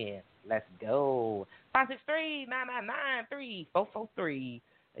get it in. Let's go. 563-999-3443.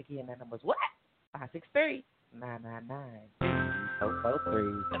 Again, that number's what? 563-999-3443.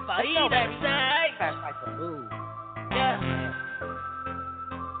 If I eat that side, that's like a move. yeah.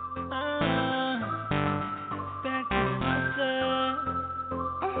 Back to myself.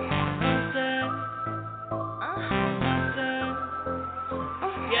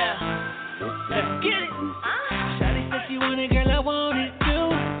 Yeah. Let's get it. Shawty said she want it, girl, I want it too.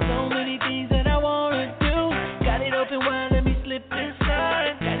 So many things that I wanna do. Got it open wide, let me slip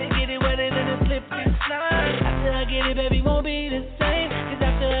inside. Gotta get it wetter than a slip and slide. After I get it, baby, won't be the same. Cause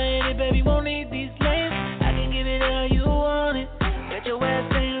after I hit it, baby, won't need these lanes. I can give it all you want it. Let your ass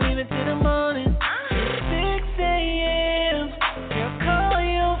stay, leave it till the morning. 6 a.m. Girl, call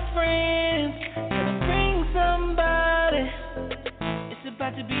your friends. Gonna bring somebody. It's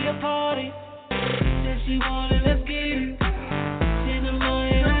about to be a party. Said she wanted, let's get it. 10 in the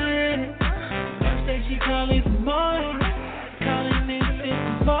morning, I'm ready. First day she calling for more. Calling in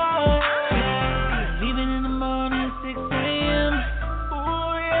 6 more. Leaving in the morning, 6 a.m.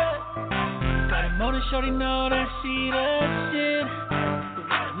 Ooh, yeah. Got a motor, shorty know that she the shit. We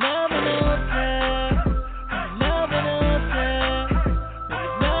got love in the hotel. Love in the hotel.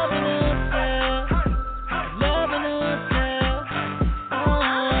 Love in the hotel. Love in the hotel.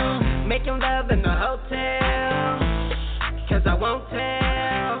 Making love in the hotel. Cause I won't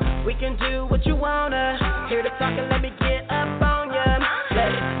tell. We can do what you wanna. Here to talk and let me get up on ya.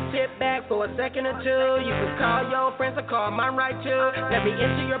 Let's sit back for a second or two. You can call your friends or call mine right too. Let me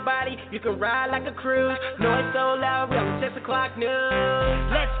into your body. You can ride like a cruise. Noise so loud, we on the 6 o'clock news.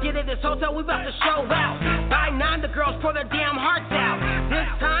 Let's get in this hotel, we about to show out. By 9, the girls pour their damn hearts out.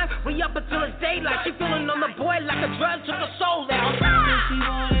 This time, we up until it's daylight. She feeling on the boy like a drug took her soul out. She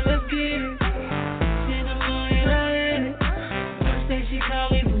wanted, let's get it. 10 in the morning, I'm in it. First day she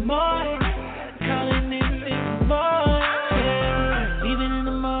calling for more. Calling in 6 more. Leaving in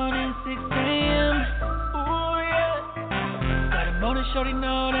the morning, 6 a.m. Ooh, yeah. Got a motor, shorty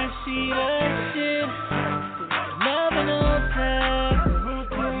know that she the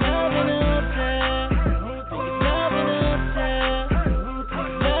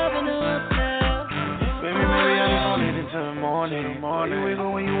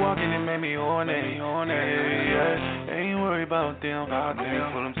about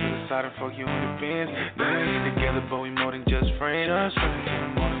them. Pull them to the side and fuck you in the bins. We ain't together, but we more than just friends.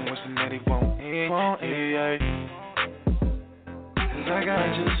 More than wishing that he won't end. Cause I got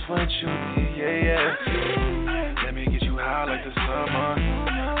just what you need, yeah. Let me get you high like the summer.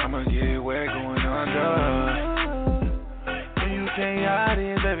 I'ma get wet going under. And you can't hide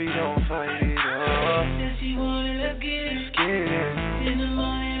it, baby, don't fight it up. Said she wanted, let's get it. Let's get it. In the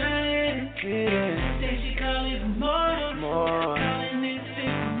morning, I hit it. Get it. Said she calling for more. Calling this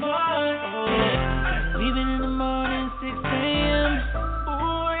shit for more. Leaving in the morning, 6 a.m.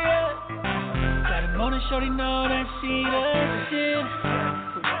 Ooh, yeah. Got a morning shorty, know that she does shit.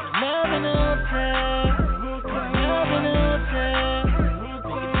 Loving up time. Loving up time.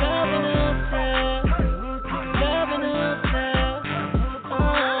 Loving up time. Loving up time.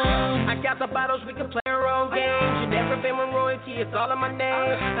 I got the bottles, we can play our own games. You never been with royalty, it's all in my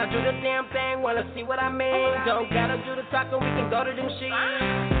name. Now do the damn thing, wanna see what I mean. Don't gotta do the talking, we can go to them sheets.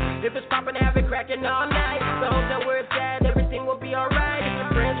 If it's poppin', have it crackin' all night. The hotel where it's at, everything will be alright. If your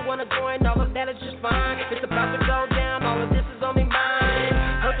friends wanna join, all of that is just fine. It's about to go down, all of this is only mine.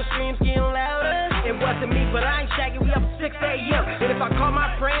 Heard the screams getting louder. It wasn't me, but I ain't shagging, we up at 6 a.m. And if I call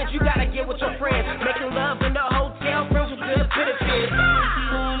my friends, you gotta get with your friends. Making love in the hotel, friends with good benefits.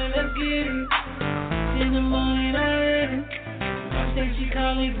 She wanted, let's get it. In the morning, I hit it. Said she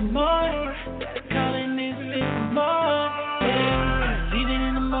calling for more. Calling this shit for more. Yeah. Leaving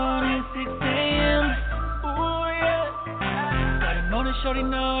in the morning, 6 a.m. Ooh, yeah. Got a morning shorty,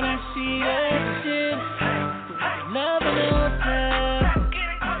 know that she that shit. Loving all time.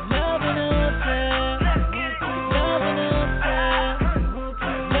 Loving all time. Loving all time.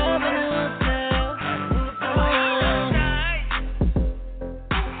 Loving all time.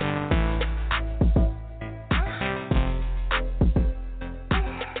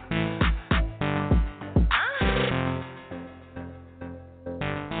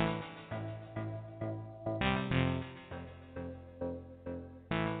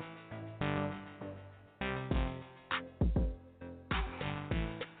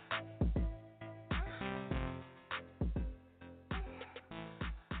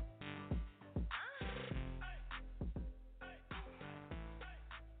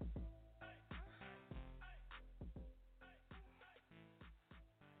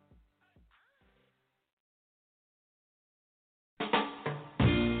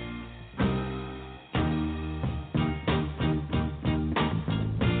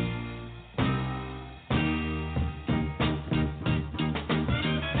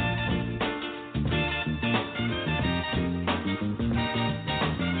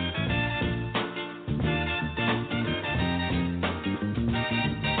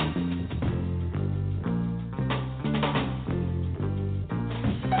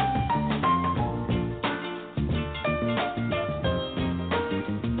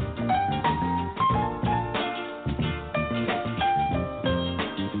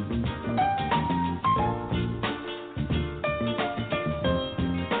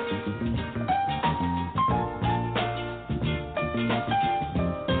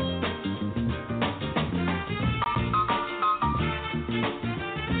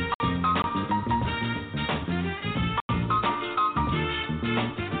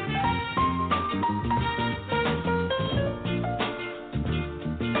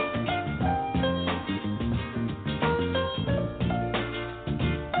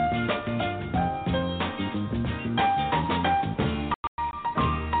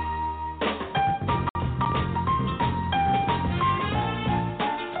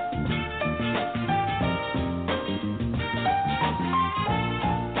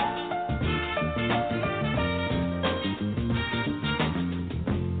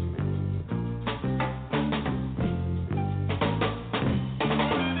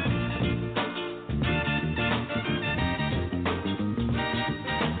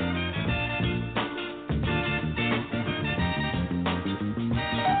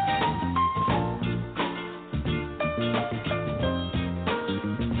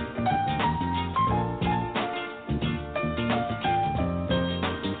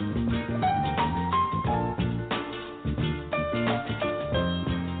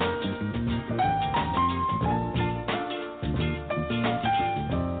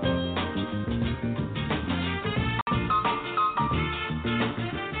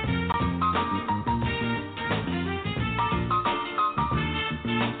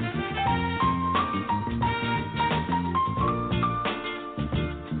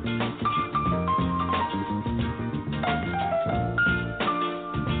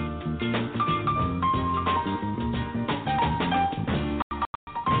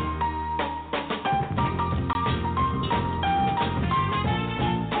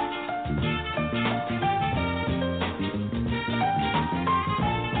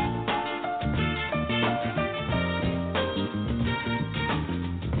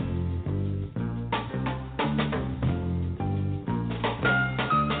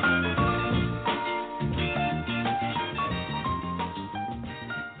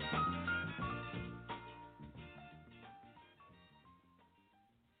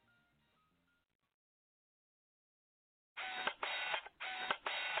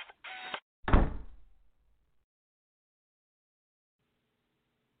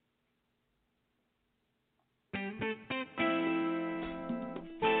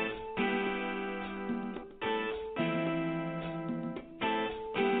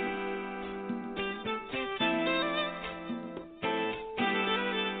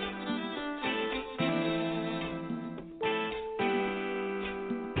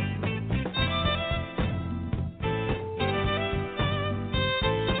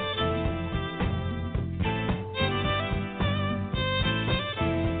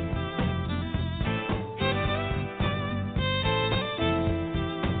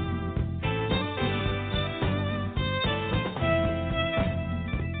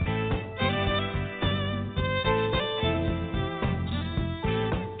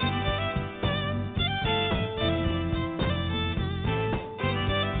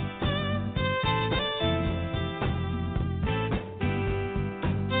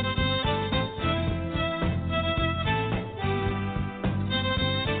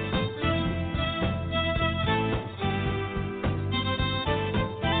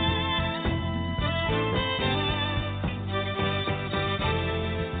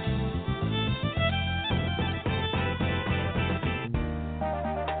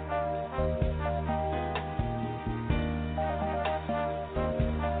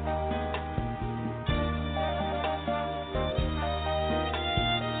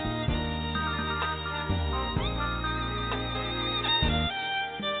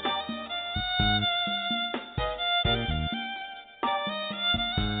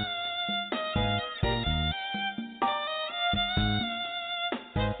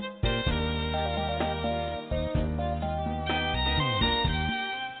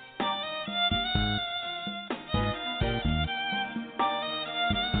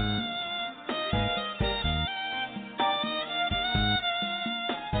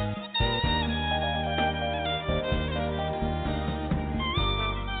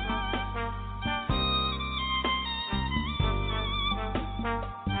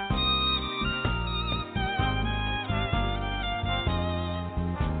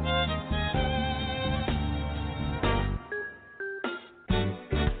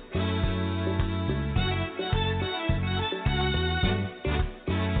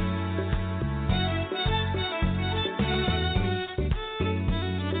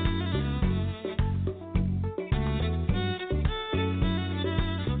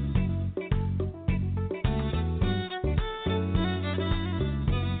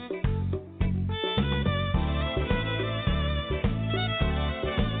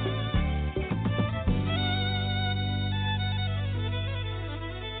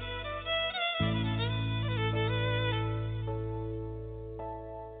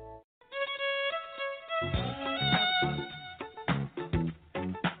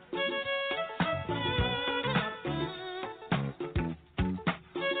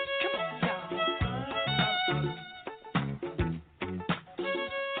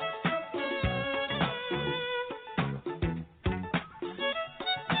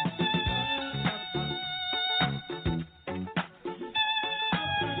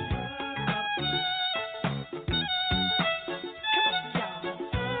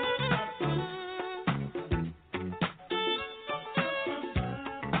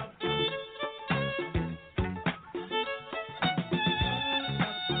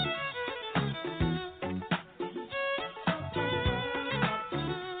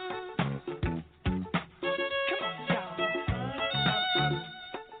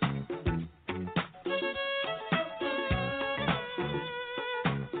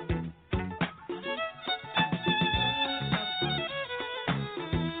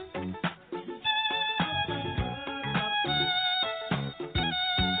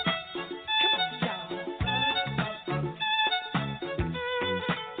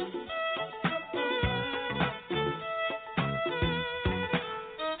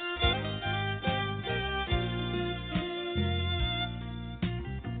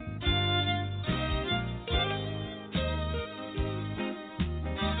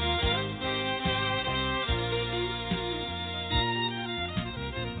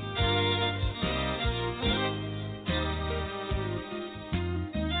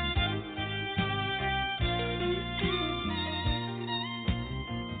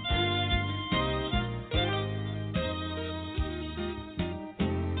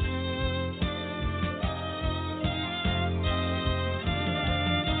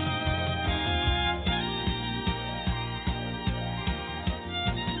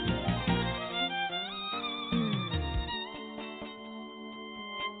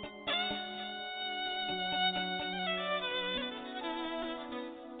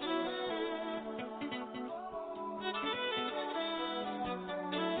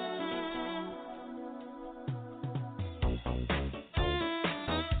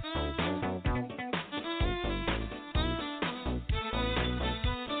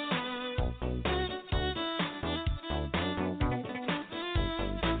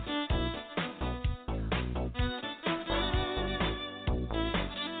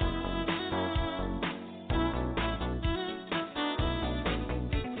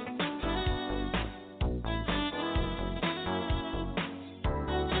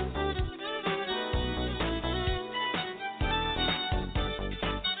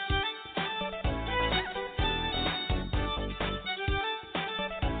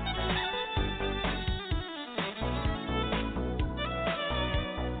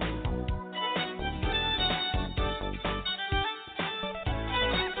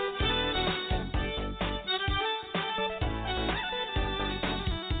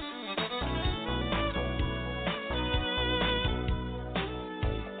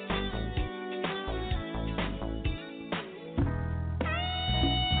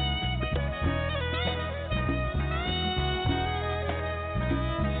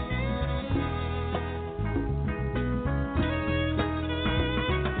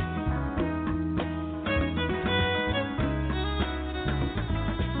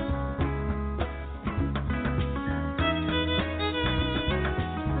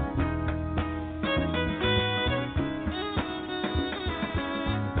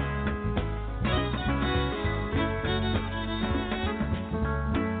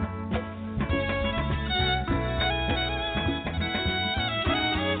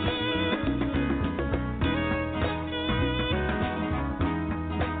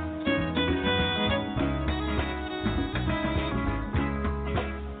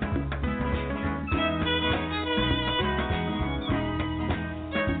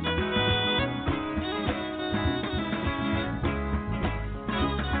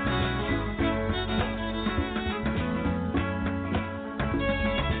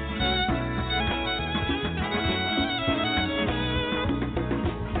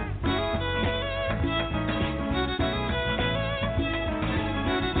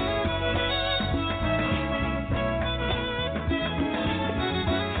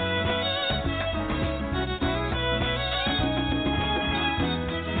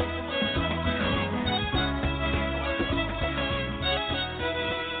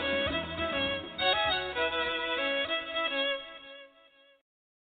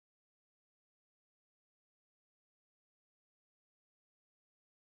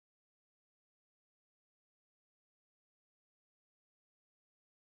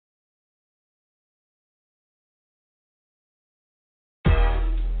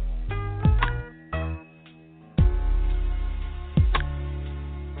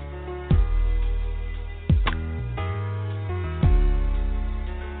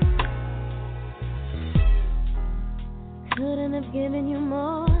 giving you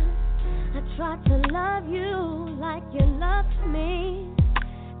more. I tried to love you like you loved me.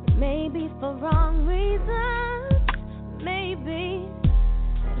 Maybe for wrong reasons, maybe.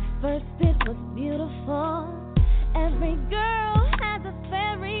 At first it was beautiful. Every girl has a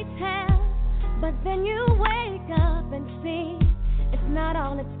fairy tale. But then you wake up and see it's not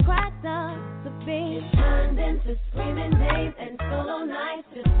all it's cracked up to be. It turned into screaming days and solo nights.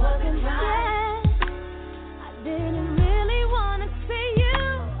 It wasn't right. Yeah, I didn't really want to see you.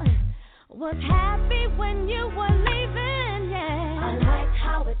 Was happy when you were leaving, yeah. I liked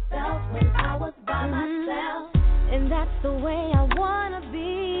how it felt when I was by myself. And that's the way I wanna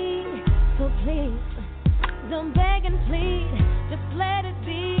be. So please, don't beg and plead. Just let it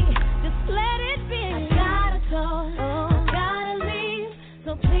be. Just let it be. I gotta go. Oh, I gotta leave.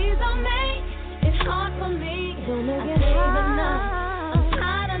 So please don't make it hard for me. Don't make it hard. I'm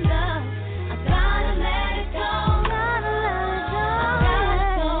tired of love. I gotta let it go. Gotta let it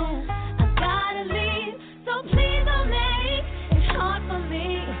go. I gotta leave. So please don't make it hard for me.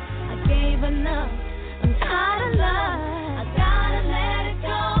 I gave enough. I'm tired of love. I gotta let it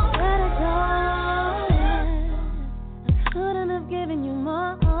go. Let it go. I couldn't have given you more.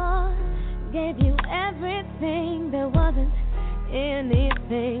 Gave you everything. There wasn't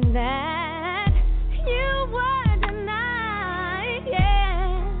anything that you were denied,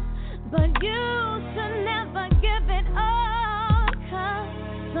 yeah. But you should never give it all, 'cause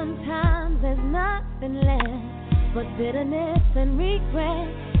sometimes there's nothing left but bitterness and regret,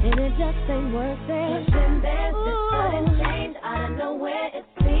 and it just ain't worth it. But then there's this sudden change out of nowhere, it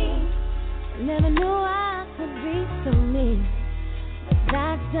seems. I never knew I could be so mean.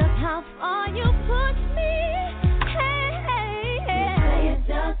 That's just how far you push me. Hey, hey, hey. You say it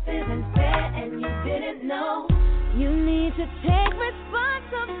just isn't fair and you didn't know. You need to take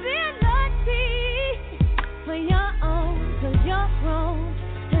responsibility for your own, 'cause you're grown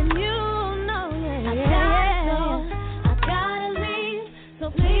and you know, yeah. I gotta leave, so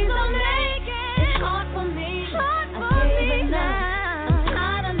please don't make it hard for me. I gave enough. I'm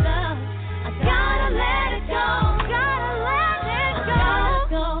tired of love. I gotta let it go.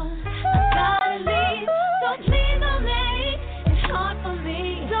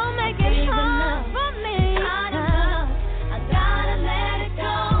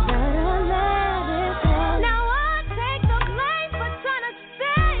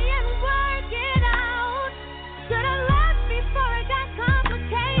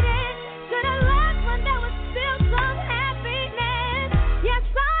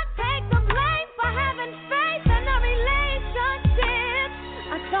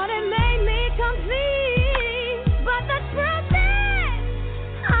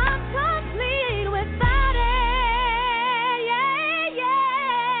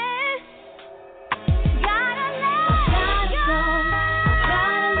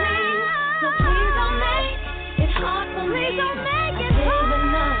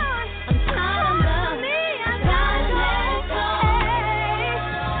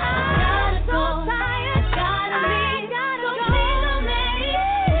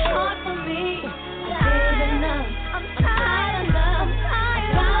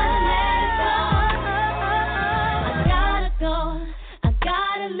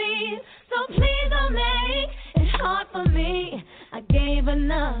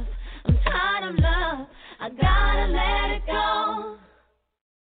 Enough. I'm tired of love. I gotta let it go.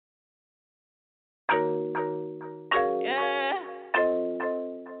 Yeah,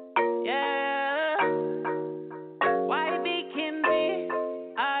 yeah. Why be can be?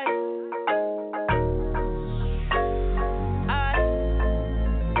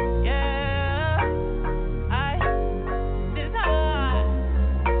 Yeah. This hard.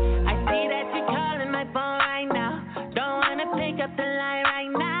 I see that you're calling my phone right now. Don't wanna pick up the line right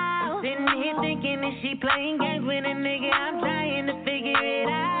now. Sitting here thinking, is she playing games with a nigga? I'm trying to figure it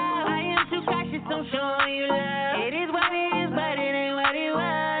out. I am too cautious on showing you love. It is what it is, but it ain't what it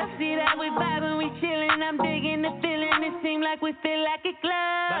was. See that we vibing, we chillin'. I'm digging the feeling. It seem like we feel like a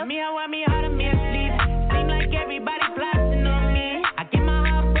club. But me, I want me hard and me asleep. Seem like everybody plotting on me. I get my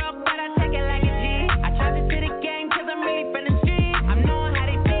heart broke, but I take it like a G. I try to sit the game, 'cause I'm really from the street. I'm knowing how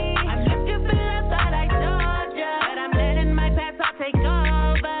they be. I'm looking for love, thought I told ya. But I'm letting my past all take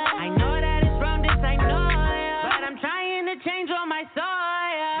over. I know that it's wrong, this I know, yeah. But I'm trying to change all my soul,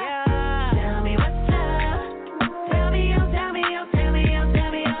 yeah. Tell me what's love. Tell me, oh, tell me, oh, tell me, oh,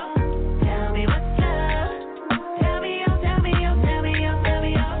 tell me, oh. Tell me what's love. Tell me, oh, tell me, oh, tell me, oh, tell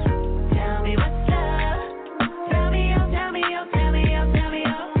me, oh. Tell me what's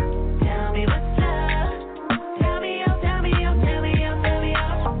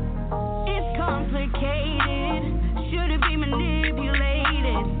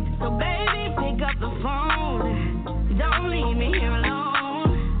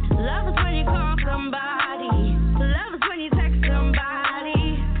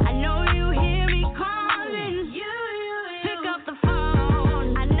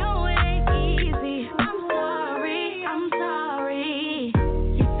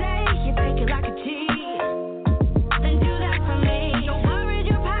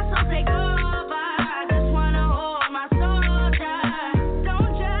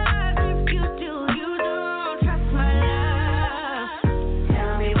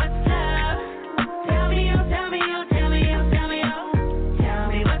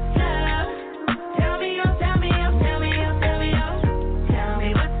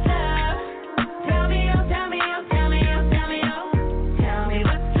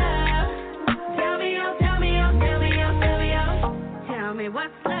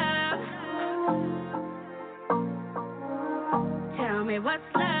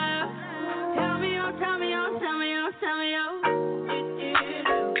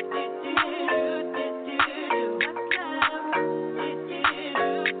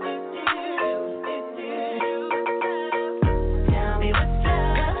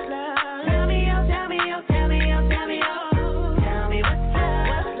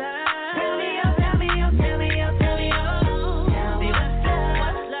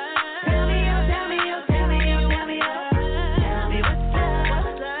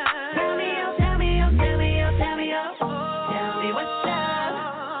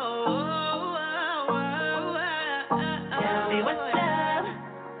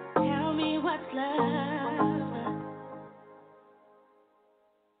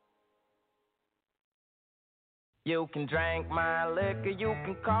You can drink my liquor, you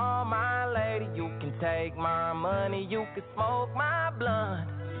can call my lady, you can take my money, you can smoke my blunt.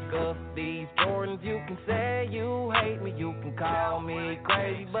 Scuff these Jordans, you can say you hate me, you can call me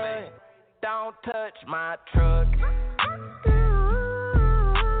crazy, but don't touch my truck.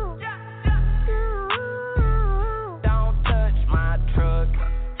 Don't touch my truck.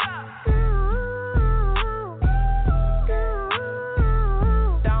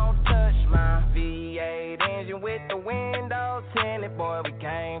 Don't touch my V8 engine with the windows tinted. Boy, we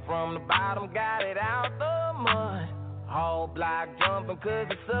came from the bottom, got it out the mud. Whole block jumping cause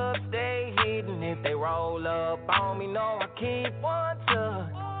the subs stay hidden. If they roll up on me, know I keep one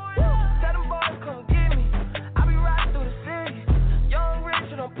tucked. Tell them boys come get me, I be riding through the city. Young,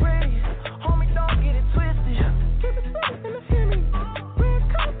 rich, and I'm pretty. Homie, don't get it twisted. Keep it sweet in the Hemi. Red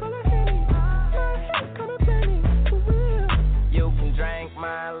cup full of Henny. My head coming plenty, for real. You can drink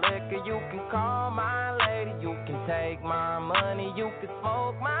my liquor, you can call my lady, you can take my money, you can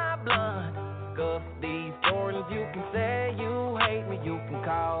smoke my blunt. Scuff these Jordans, you can say you hate me, you can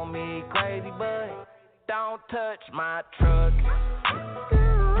call me crazy, but don't touch my truck.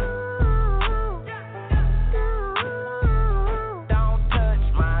 Don't touch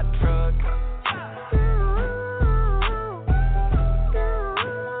my truck.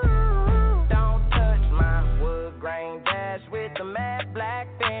 Don't touch my wood grain dash with the matte black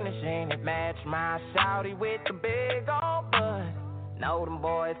finish, and it match my shouty with the big old butt. Know them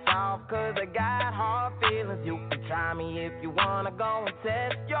boys soft cause I got hard feelings. You can try me if you wanna go and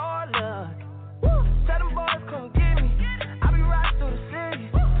test your luck. Woo! Tell them boys come get me, I be riding through the city.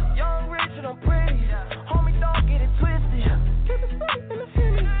 Young, rich, and I'm pretty. Homie, don't get it twisted. Keep it sweet in the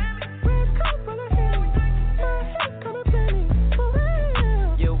Hemi. Red cup full of Henny. My head coming plenty, for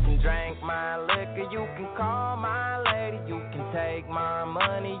real. You can drink my liquor, you can call my lady, you can take my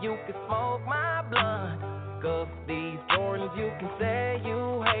money, you can smoke my blunt. Scuff these Jordans, you can say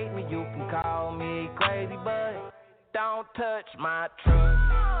you hate me, you can call me crazy, but don't touch my truck.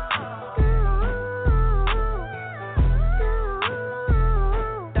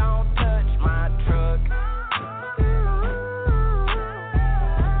 Don't touch my truck.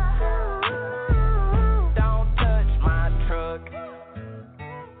 Don't touch my truck.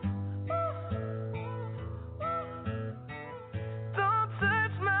 Don't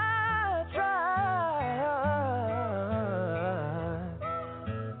touch my truck.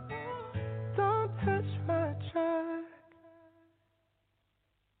 Don't touch my truck.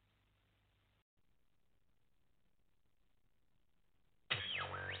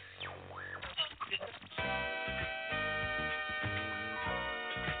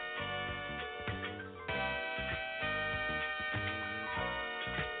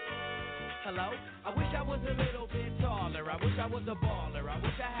 Hello? I wish I was a little bit taller. I wish I was a baller. I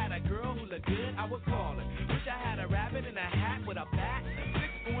wish I had a girl who looked good, I would call her. Wish I had a rabbit in a hat with a bat and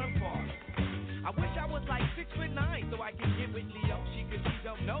a 6'4" baller. I wish I was like 6'9" so I can get with Leoshi, cause she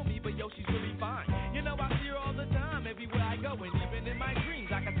don't know me, but yo, she's really fine. You know I see her all the time, everywhere I go, and even in my dreams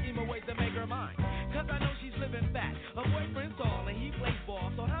I can scheme a ways to make her mine. Cause I know she's living fat. Her boyfriend's tall and he plays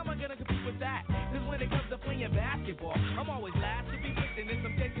ball, so how am I gonna compete with that? Cause when it comes to playing basketball, I'm always last to be picked, and in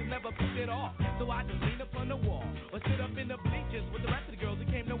some cases never picked at all. So I just lean up on the wall, or sit up in the bleachers with the rest of the girls who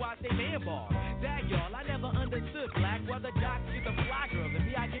came to watch they man ball. That y'all, I never understood black, why the jocks get the fly girls, and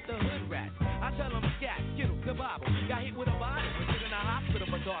me I get the hood rats. I tell them scat, skittle, kabobble, got hit with a bottle, and sit in a hospital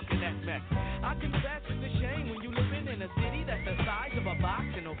for talking that mess. I confess it's a shame when you living in a city that's the size of a box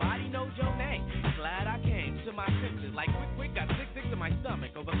and nobody knows your name. Glad I came to my senses, like quick, got sick in my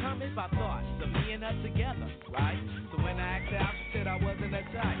stomach, overcome it by thoughts of me and her together, right? So when I asked her out, she said I wasn't a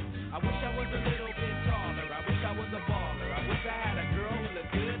type. I wish I was a little bit taller, I wish I was a baller. I wish I had a girl who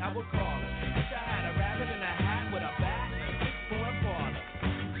looked good, I would call her. Wish I had a rabbit in a hat with a bat and a 6'4" baller.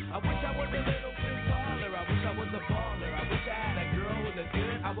 I wish I was a little bit taller, I wish I was a baller. I wish I had a girl who looked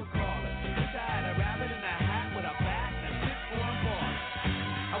good, I would call her. Wish I had a rabbit in a hat with a bat and a 6'4" baller.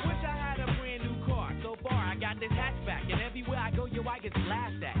 I wish I had a brand new car, so far I got this hatchback, and everywhere I go, yo, I get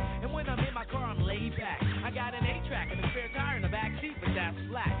laughed at. And when I'm in my car, I'm laid back. I got an 8-track and a spare tire in the back seat, but that's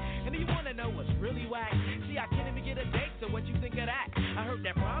flat. And do you wanna know what's really whack? See, I can't even get a date, so what you think of that? I heard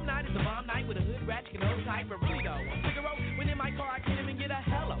that prom night is a bomb night with a hood rat, you can own type, but really though, on Figaro, when in my car, I can't even get a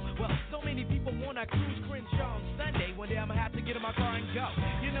hello. Well, so many people wanna cruise Crenshaw on Sunday. One day I'ma have to get in my car and go.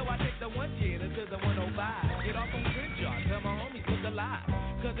 You know I take the 110 to the 105. Get off on Crenshaw, tell my homies look alive.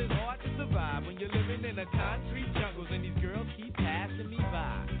 Cause it's hard to survive when you're living in the concrete jungles and these girls keep passing me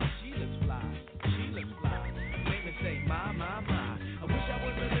by. She looks fly, make me say my. I wish I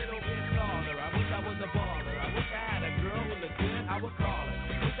was a little bit taller, I wish I was a baller. I wish I had a girl who looked good, I would call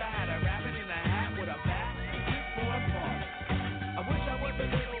her. Wish I had a rabbit in a hat with a bat and 6'4"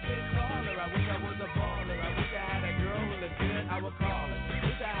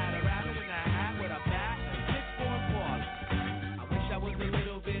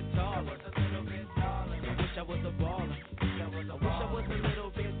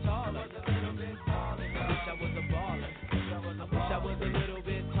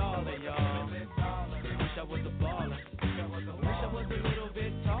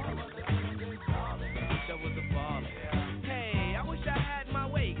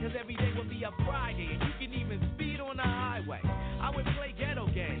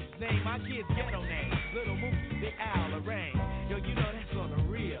 My kids ghetto names, Little Mookie, Big Al, Lorraine. Yo, you know that's on the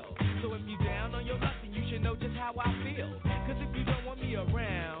real. So if you down on your luck, then you should know just how I feel. Cause if you don't want me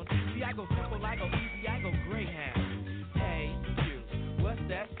around, see I go simple, I go easy, I go Greyhound. Hey, you, what's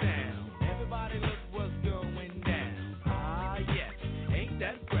that sound? Everybody look what's going down. Ah, yes, ain't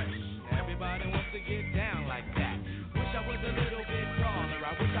that fresh? Everybody wants to get down like that. Wish I was a little bit taller,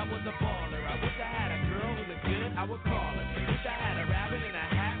 I wish I was a baller. I wish I had a girl who looked good, I would call her. Wish I had a rabbit in a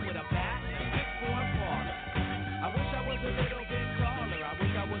hat with a bat and a 6'4" baller. I wish I was a little bit taller, I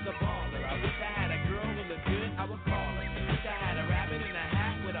wish I was a baller. I wish I had a girl who looked good, I would call her. Wish I had a rabbit in a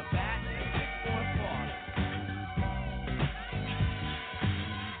hat with a bat and a 6'4" baller.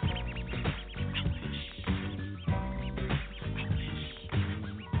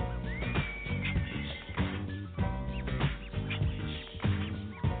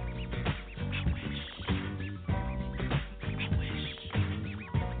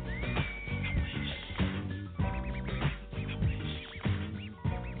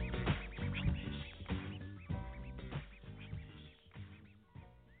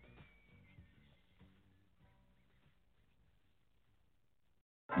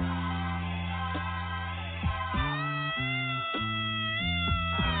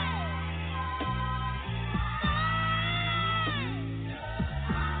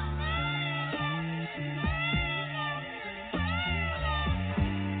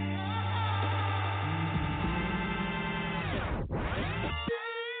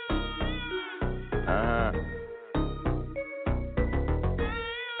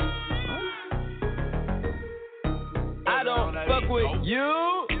 I don't fuck with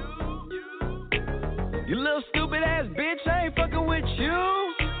you. You little stupid ass bitch, I ain't fucking with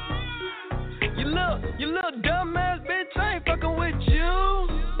you. You little dumb ass bitch, I ain't fucking with you.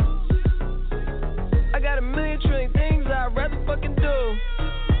 I got a million trillion things I'd rather fucking do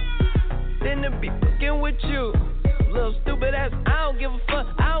than to be fucking with you. Little stupid ass, I don't give a fuck.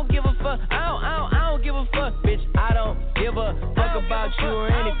 I don't give a fuck. I don't give a fuck, bitch. I don't give a fuck about you or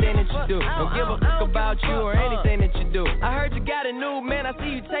anything that you do. Don't give a fuck about you or anything that you do. I heard you got a new man. I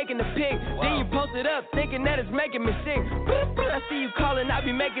see you taking the pic. Then you post it up, thinking that it's making me sick. I see you calling, I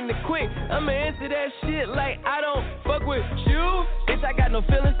be making it quick. I'ma answer that shit like I don't fuck with you. Bitch, I got no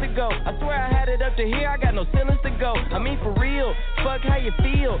feelings to go. I swear I had it up to here. I got no feelings to go. I mean for real. Fuck how you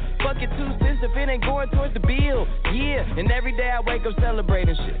feel. Fuck your 2 cents if it ain't going towards the bill. Yeah, and every day I wake up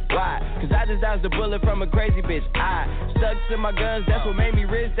celebrating shit. Why? Cause I just dodged a bullet from a crazy bitch. I stuck to my guns, that's what made me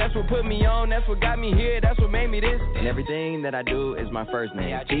rich. That's what put me on, that's what got me here. That's what made me this. And everything that I do is my first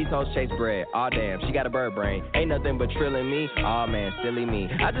name. These hoes chase bread, aw damn, she got a bird brain. Ain't nothing but trilling me, aw man, silly me.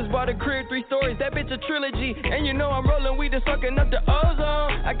 I just bought a crib, 3 stories, that bitch a trilogy. And you know I'm rolling weed and sucking up the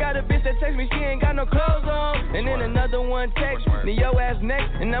ozone. I got a bitch that text me, she ain't got no clothes on. And then another one text me, your ass next.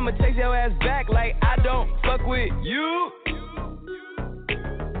 And I'ma text your ass back like I don't fuck with you.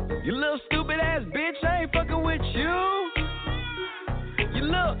 You little stupid ass bitch, I ain't fucking with you.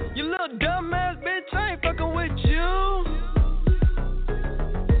 You little dumb ass bitch, I ain't fucking with you.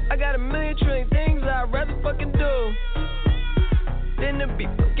 I got a million trillion things I'd rather fucking do than to be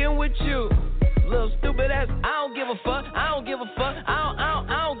fucking with you. Little stupid ass, I don't give a fuck. I don't give a fuck.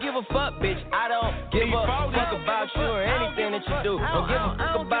 I don't give a fuck, bitch. I don't give a fuck about you or anything that you do. Don't give a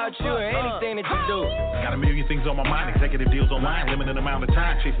fuck about you or anything that you do. Got a million things on my mind, executive deals online, limited amount of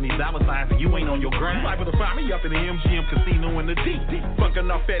time, chasing these dollar signs, and you ain't on your grind. You liable to find me up in the MGM casino in the deep.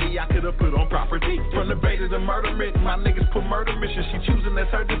 Fucking off Eddie, I could've put on property. From the bay to the murder myth, my niggas put murder mission. She choosing, that's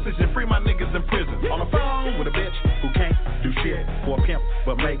her decision. Free my niggas in prison. On the phone with a bitch who can't do shit for a pimp,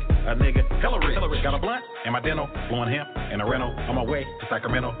 but make a nigga hella rich. Got a blunt and my dental, blowing hemp and a rental. On my way to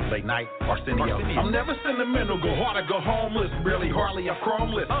Sacramento, late night, Arsenio. I'm never sentimental, go hard or go homeless. Barely, hardly a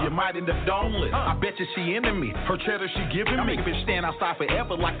chromeless. You might end up domeless. I bet you she into me. Her cheddar she giving me. Make a bitch stand outside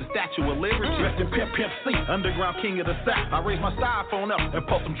forever like the Statue of Liberty. Dressed in Pimp C, underground king of the South. I raise my styrofoam up and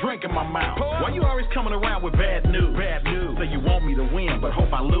pour some drink in my mouth. Why you always coming around with bad news? Bad news. Say you want me to win, but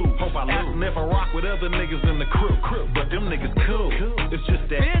hope I lose. Asking if I rock with other niggas in the crew. But them niggas cool. It's just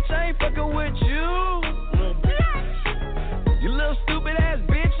that bitch, I ain't fucking with you. You little stupid ass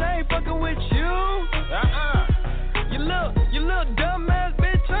bitch, I ain't fucking with you. You little dumb ass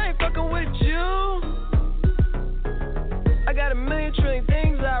bitch, I ain't fucking with you. I got a million trillion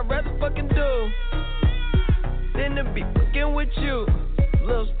things I'd rather fucking do than to be fucking with you.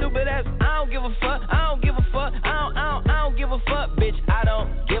 Little stupid ass, I don't give a fuck. I don't give a fuck. I don't give a fuck, bitch. I don't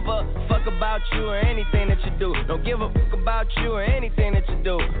give a fuck about you or anything that you do. Don't give a fuck about you or anything that you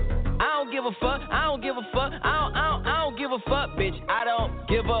do. I don't give a fuck. I don't give a fuck. I don't give a fuck, bitch. I don't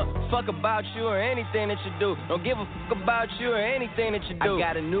give give a fuck about you or anything that you do. Don't give a fuck about you or anything that you do.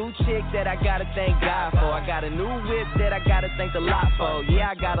 I got a new chick that I gotta thank God for. I got a new whip that I gotta thank the lot for.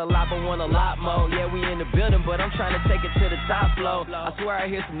 Yeah, I got a lot, but want a lot more. Yeah, we in the building, but I'm trying to take it to the top floor. I swear I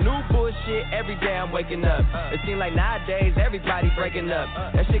hear some new bullshit every day I'm waking up. It seems like nowadays everybody breaking up.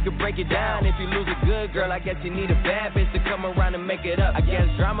 That shit could break it down if you lose a good girl. I guess you need a bad bitch to come around and make it up. I guess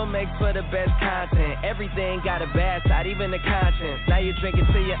drama makes for the best content. Everything got a bad side, even the conscience. Now you're drinking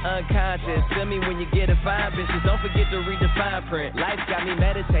till you're unconscious. Feel me when you get a fine bitches. Don't forget to read the fine print. Life's got me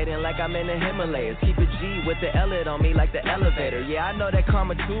meditating like I'm in the Himalayas. Keep a G with the L on me like the elevator. Yeah, I know that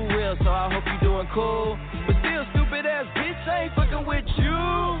karma too real, so I hope you doing cool. But still, stupid ass bitch, I ain't fucking with you.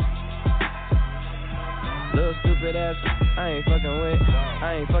 Little stupid ass, I ain't fucking with.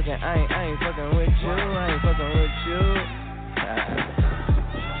 I ain't fucking with you. I ain't fucking with you.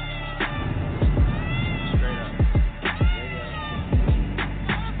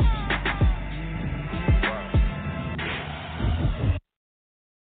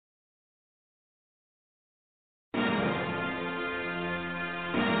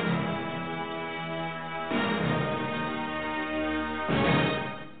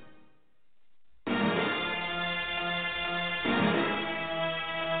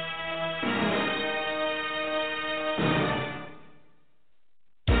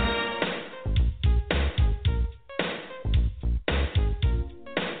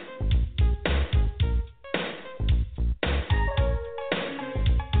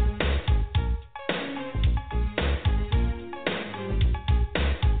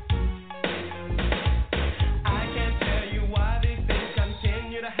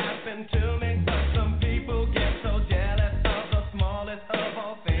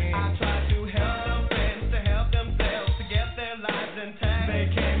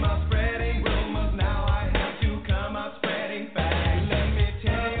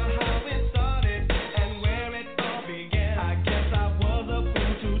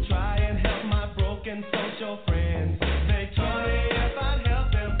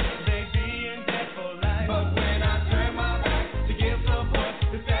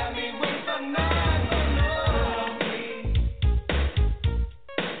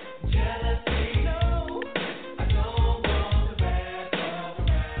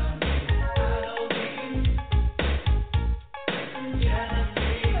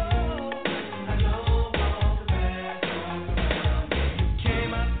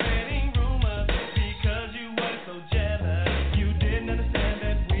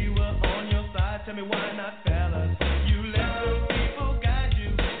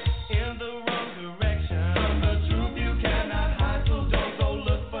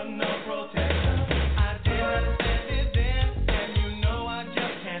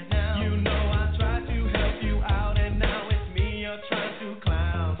 Trying to climb.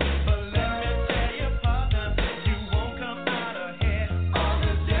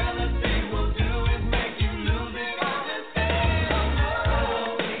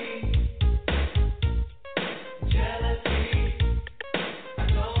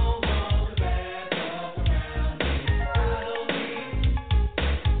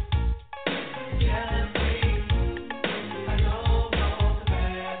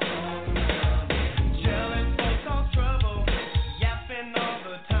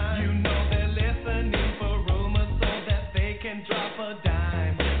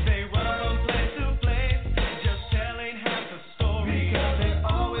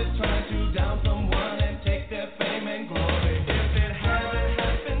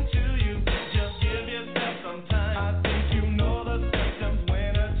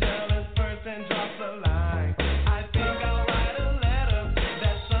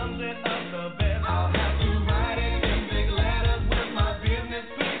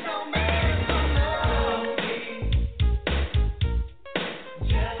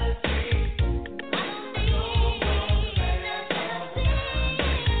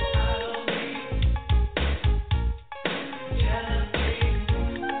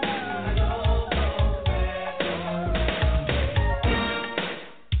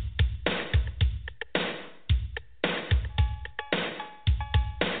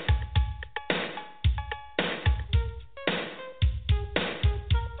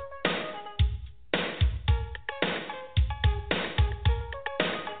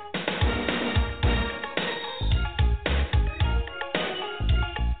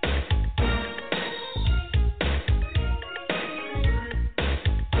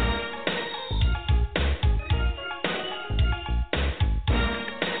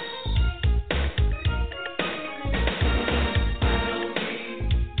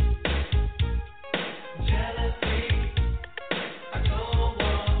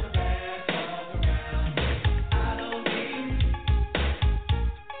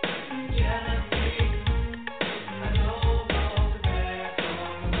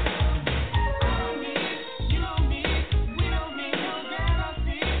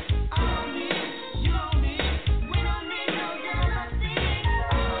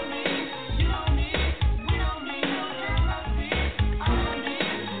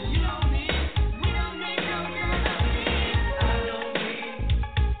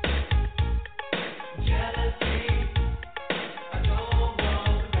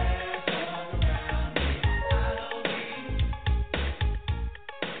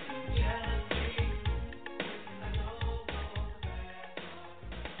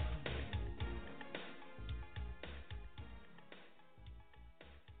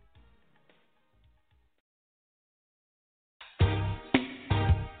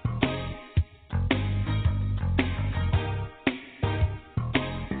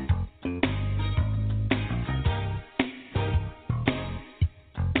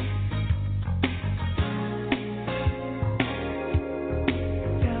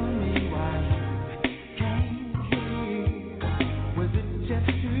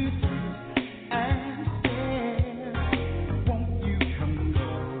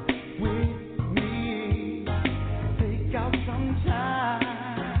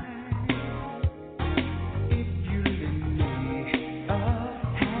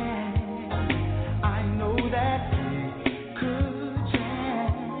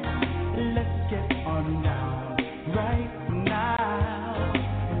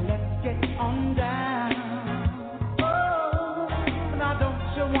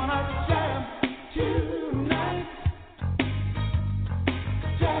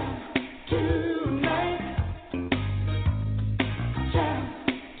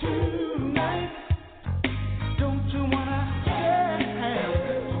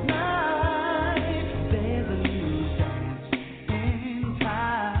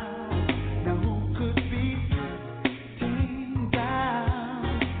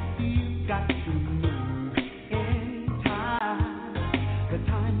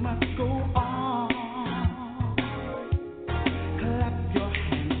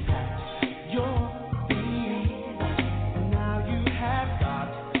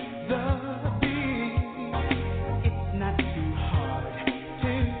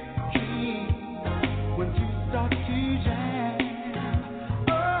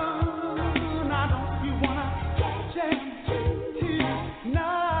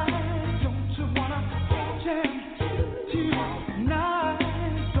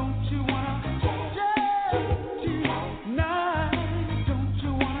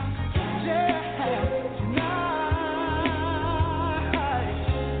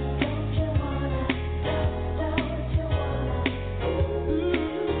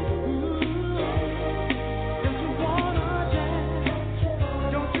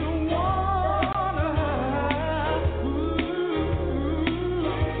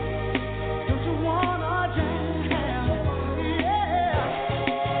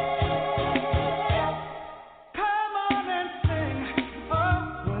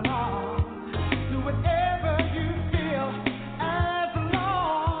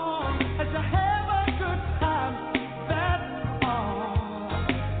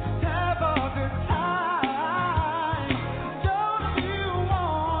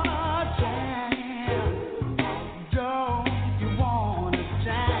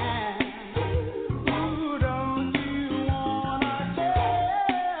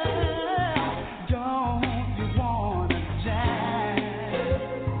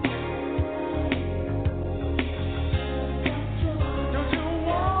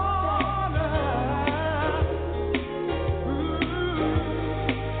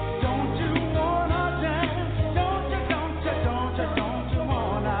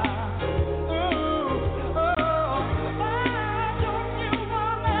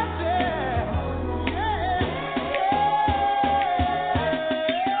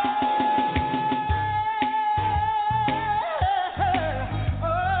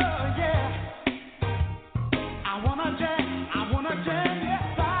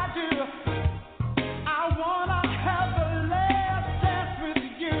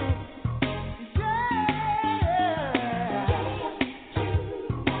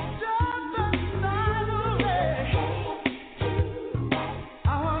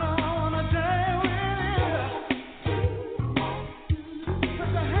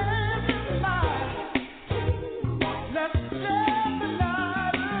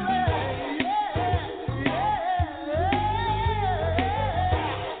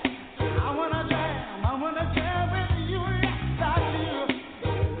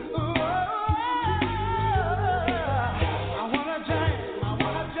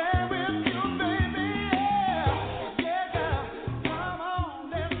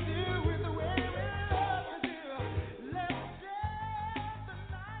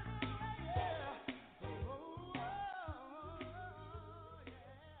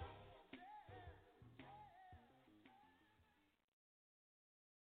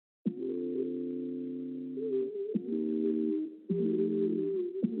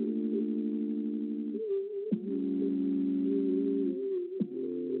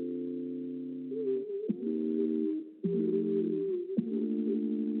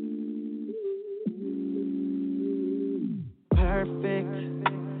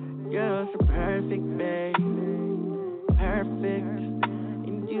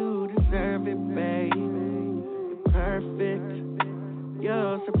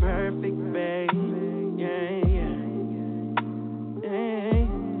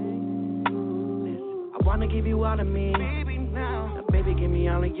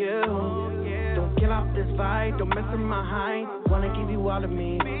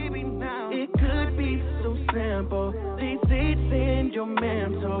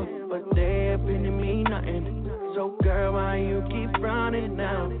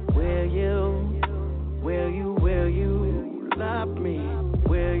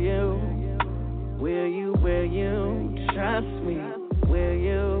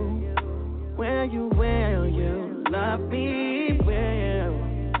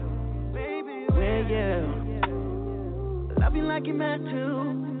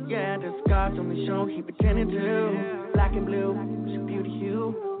 Yeah, the scars on the show, keep pretending to. Black and blue, it's a beauty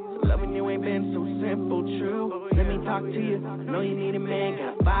hue. Loving you ain't been so simple, true. Let me talk to you. I know you need a man.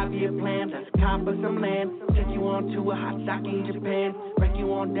 Got a 5-year plan. Let's cop us some land. Take you on to a hot sake in Japan. Break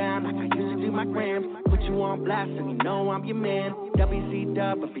you on down like I used to do my grams. Put you on blast and you know I'm your man. WC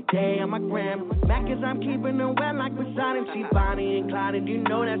dub every day on my gram. Back as I'm keeping her wet like Poseidon. She Bonnie and Clyde and you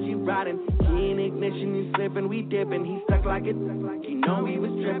know that she riding. Key in ignition, you slipping, we dipping. He stuck like it. You know he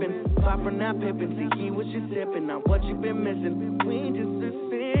was tripping. Far from that pippin'. See he was just sipping on what you been missing. We ain't just a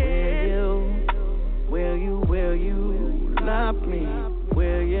sin. Will you love me?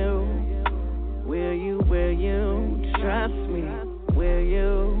 Will you trust me? Will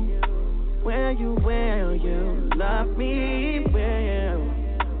you love me?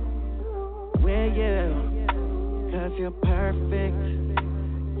 Will you? 'Cause you're perfect.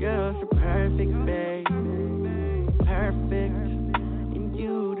 You're so perfect, babe. Perfect. And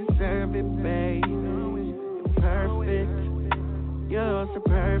you deserve it, babe. You're perfect. You're so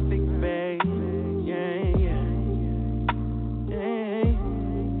perfect, babe.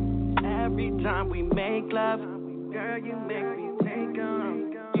 Every time we make love, girl, you make me take off.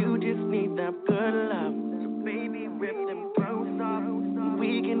 You just need that good love. So baby, rip them clothes off.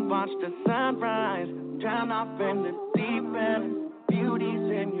 We can watch the sunrise, drown off in the deep end. Beauty's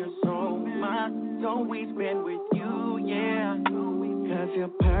in your soul, my soul always been with you, yeah. 'Cause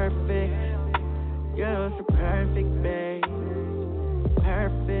you're perfect. You're so perfect, babe.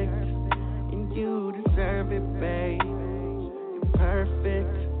 Perfect. And you deserve it, babe. You're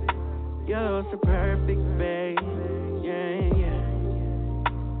perfect. You're so perfect, babe. Yeah.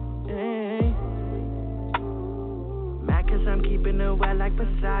 Mad 'cause I'm keeping her wet like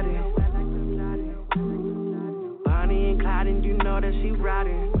Poseidon. Bonnie and Clyde and you know that she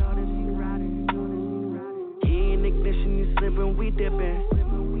riding. Key in ignition, you slipping, we dipping.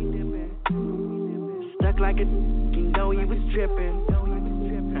 Stuck like a you know you was tripping.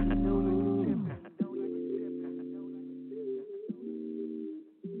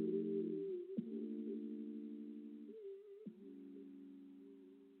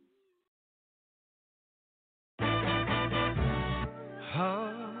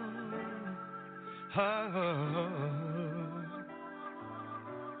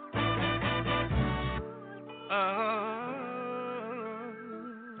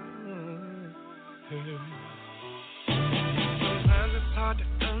 Sometimes it's hard to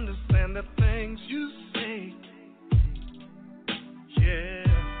understand the things you say. Yeah.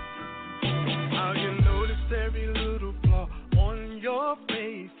 How you notice every little flaw on your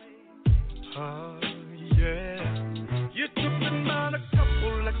face. Yeah. You tripping on a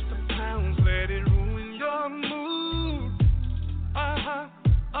couple extra pounds, let it ruin your mood.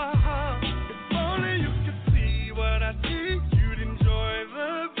 If only you could see what I see, you'd enjoy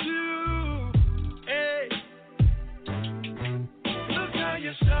the view. Hey. Look how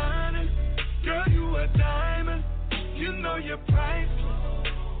you're shining, girl, you a diamond. You know you're priceless.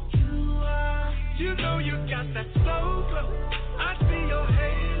 You know you got that soul glow. I see your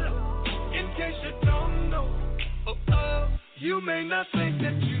halo, in case you don't know. You may not think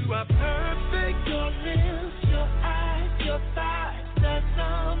that you are perfect. Your lips, your eyes, your thighs, that's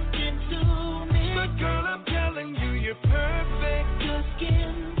something to me. But girl, I'm telling you, you're perfect. Your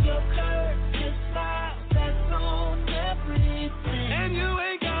skin, your curves, your smile, that's on everything. And you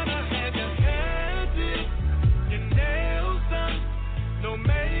ain't gotta have your hair did, your nails done, no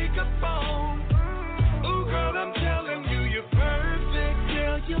makeup on. Ooh, girl, I'm telling you, you're perfect.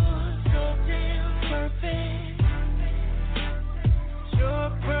 Girl, you're so damn perfect.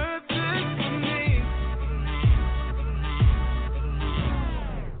 You're perfect for me.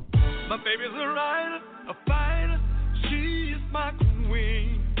 My baby's a rider, a fighter. She is my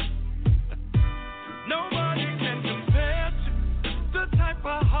queen. Nobody can compare to the type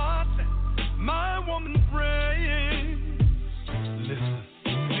of heart that my woman brings. Listen,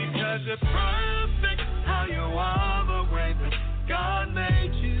 because you're perfect, how you are, the way that God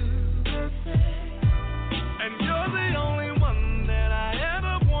made you. Perfect. And you're the only one that I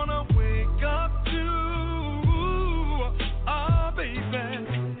ever wanna wake up to. Oh, baby,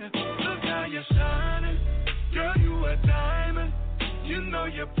 look how you're shining. Girl, you a diamond. You know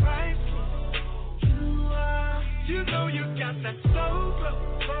you're priceless. You know you got that soul glow.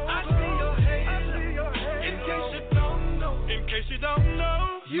 I see your halo. In case you don't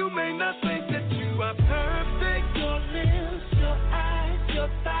know, you may not think that you are perfect. Your lips, your eyes, your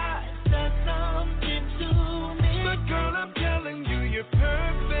thighs, that's something to me. But girl, I'm telling you, you're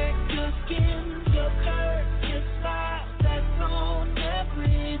perfect. Your skin, your curves, your smile, that's on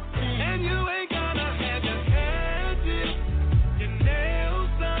everything. And you ain't gotta have your hair did, your nails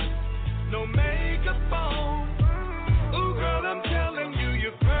done, no makeup on. Ooh, girl, I'm telling you,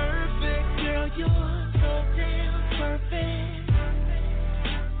 you're perfect.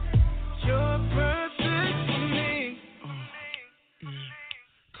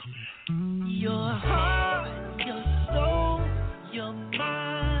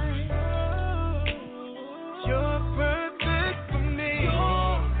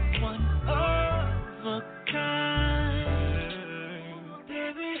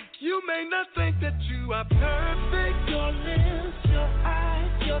 may not think that you are perfect. Your lips, your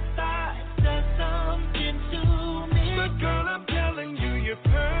eyes, your thighs, there's something to me. But girl, I'm telling you, you're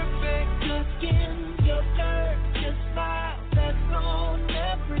perfect. Your skin, your curves, your smile, that's on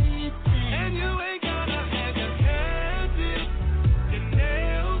everything. And you ain't gotta have your hair did, your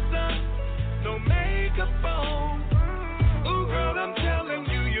nails done, no makeup on. Ooh, girl, I'm telling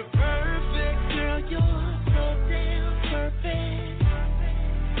you, you're perfect. Girl, you're so damn perfect.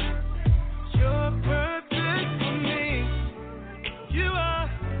 You're perfect for me. You are,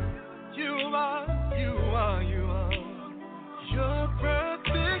 you are, you are, you are. You're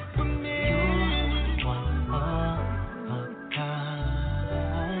perfect for me. You're one of a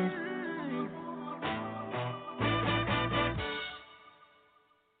kind.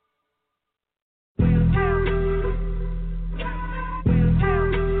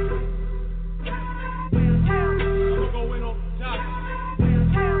 I'm going on top.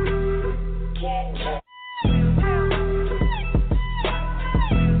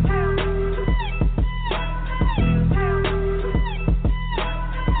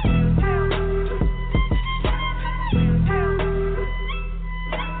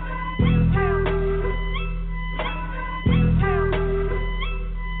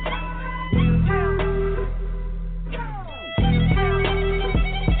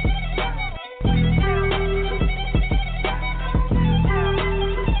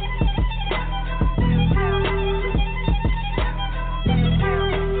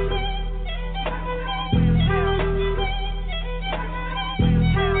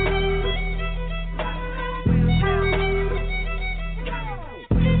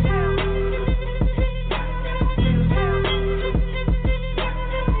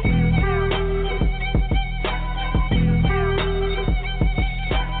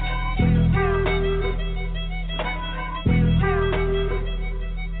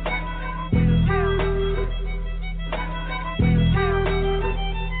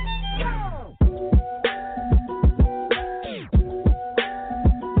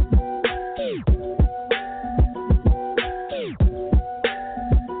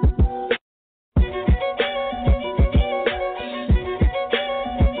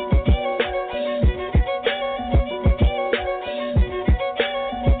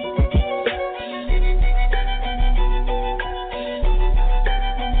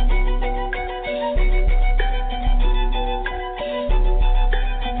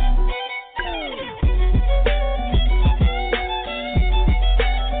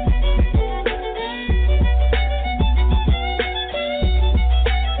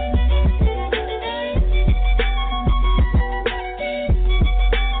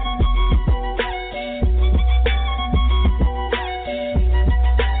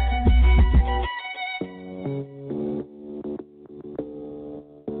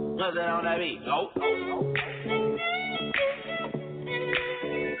 What's that on that beat? Go.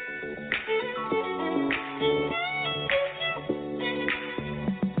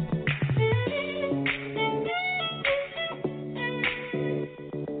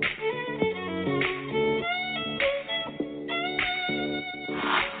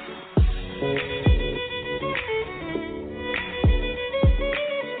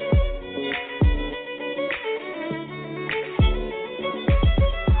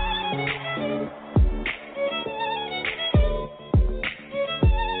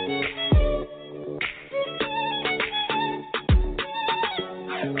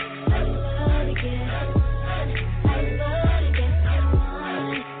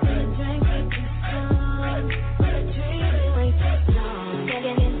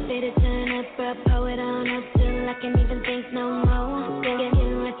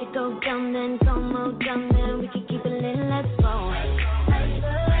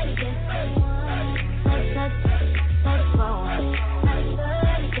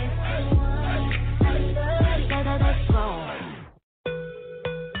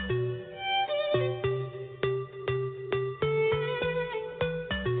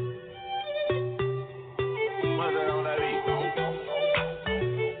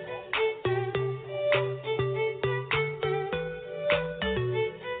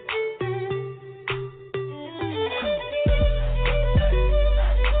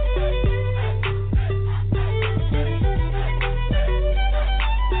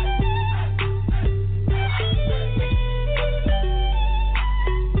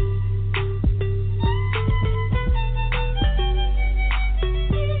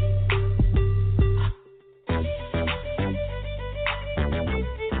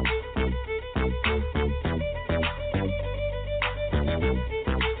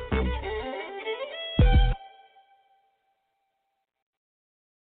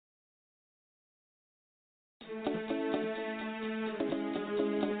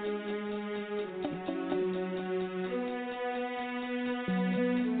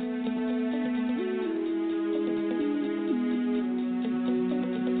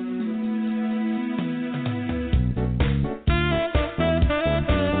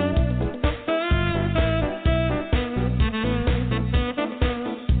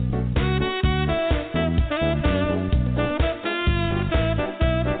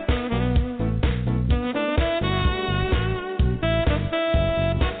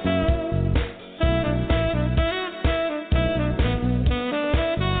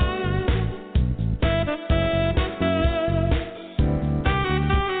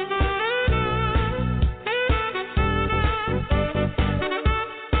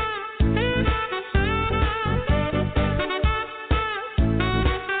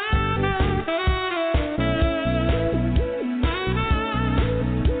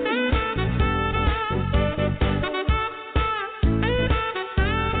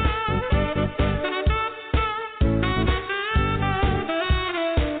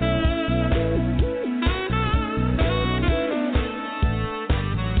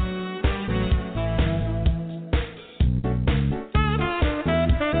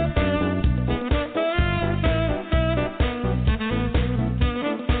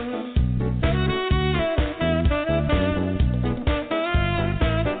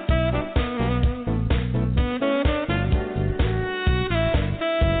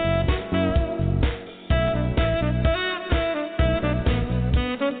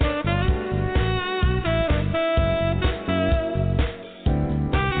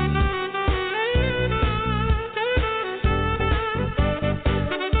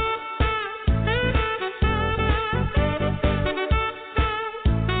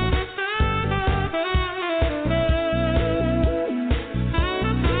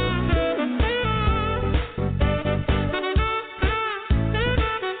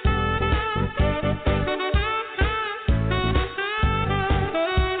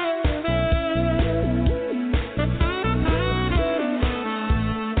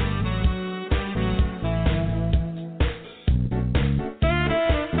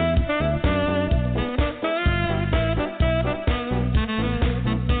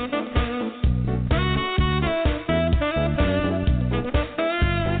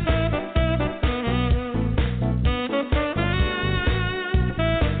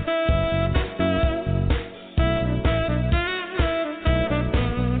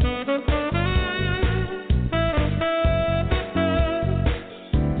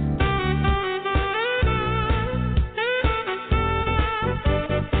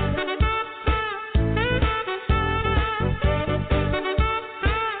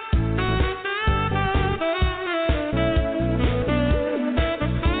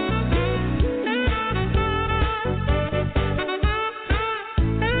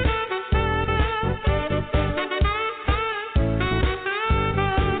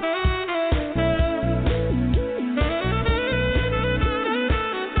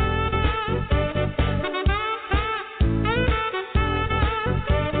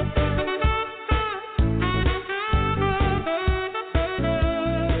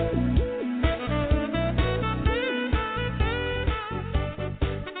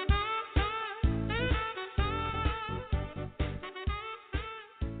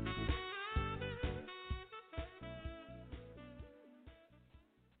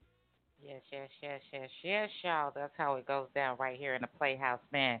 Yes, y'all. That's how it goes down right here in the Playhouse,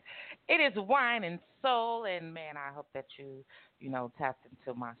 man. It is wine and soul, and man, I hope that you tapped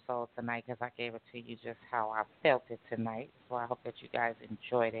into my soul tonight because I gave it to you just how I felt it tonight. So I hope that you guys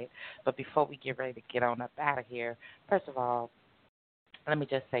enjoyed it. But before we get ready to get on up out of here, first of all, let me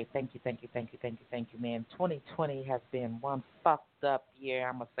just say thank you, man. 2020 has been one fucked up year.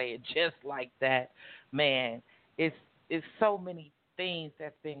 I'm gonna say it just like that, man. It's it's so many things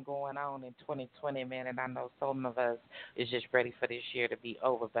that's been going on in 2020, man, and I know some of us is just ready for this year to be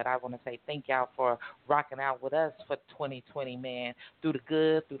over. But I want to say thank y'all for rocking out with us for 2020, man. Through the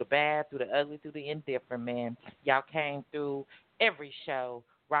good, through the bad, through the ugly, through the indifferent, man. Y'all came through every show,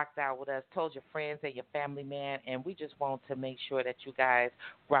 rocked out with us, told your friends and your family, man, and we just want to make sure that you guys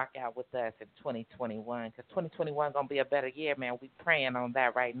rock out with us in 2021 because 2021 going to be a better year, man. We praying on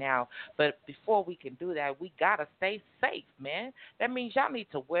that right now. But before we can do that, we got to stay safe, man. That means y'all need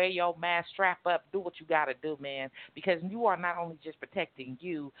to wear your mask, strap up, do what you got to do, man, because you are not only just protecting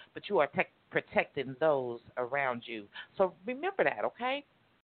you, but you are protecting those around you. So remember that, okay?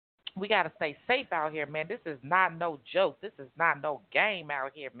 We got to stay safe out here, man. This is not no joke. This is not no game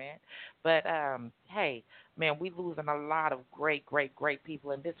out here, man. But, hey, man, we losing a lot of great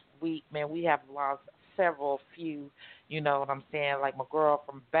people. And this week, man, we have lost few, you know what I'm saying, like my girl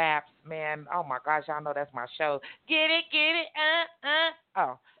from Baps, man. Oh, my gosh, y'all know that's my show. Get it,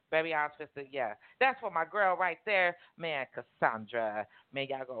 Oh, baby, I was supposed to, yeah. That's for my girl right there, man, Cassandra. Man,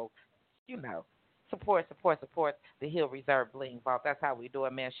 y'all go, support the Hill Reserve Bling Vault. That's how we do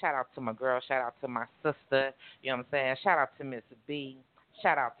it, man. Shout out to my girl. Shout out to my sister. You know what I'm saying? Shout out to Miss B.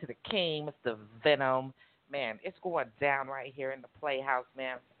 Shout out to the King, Mr. Venom. Man, it's going down right here in the Playhouse,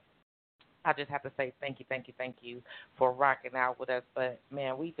 man. I just have to say thank you for rocking out with us. But,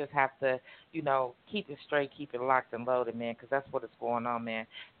 man, we just have to, keep it straight, keep it locked and loaded, man, because that's what is going on, man.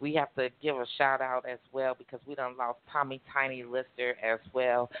 We have to give a shout-out as well because we done lost Tommy Tiny Lister as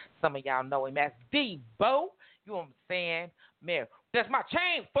well. Some of y'all know him as D-Bo. You know what I'm saying? Man, that's my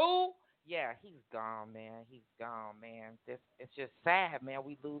chain, fool. Yeah, he's gone, man. He's gone, man. It's just sad, man.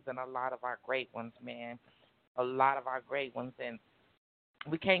 We losing a lot of our great ones, man. A lot of our great ones, and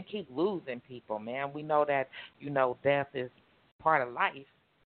we can't keep losing people, man. We know that, death is part of life,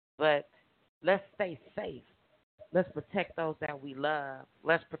 but let's stay safe. Let's protect those that we love.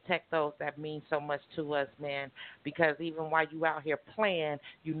 Let's protect those that mean so much to us, man, because even while you out here playing,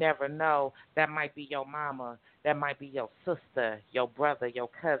 you never know. That might be your mama. That might be your sister, your brother, your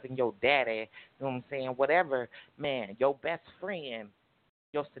cousin, your daddy, you know what I'm saying? Whatever, man, your best friend,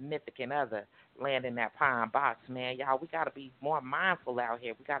 your significant other land in that pine box, man. Y'all, we got to be more mindful out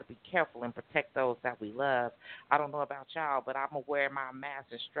here. We got to be careful and protect those that we love. I don't know about y'all, but I'm going to wear my mask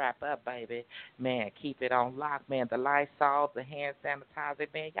and strap up, baby. Man, keep it on lock, man. The Lysol, the hand sanitizer,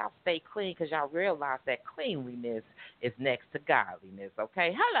 man. Y'all stay clean because y'all realize that cleanliness is next to godliness,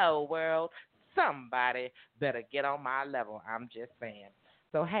 okay? Hello, world. Somebody better get on my level. I'm just saying.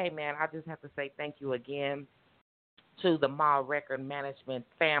 So, hey, man, I just have to say thank you again to the Mall Record Management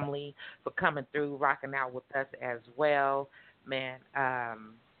family for coming through, rocking out with us as well. Man,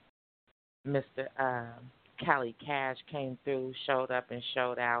 Mr. Cali Cash came through, showed up and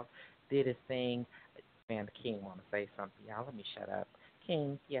showed out, did his thing. Man, the King want to say something, y'all. Let me shut up.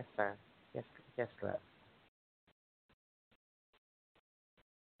 King, yes, sir. Yes, sir.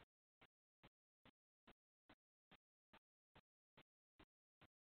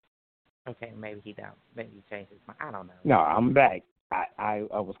 Okay, maybe he don't. Maybe he changed his mind. I don't know. No, I'm back. I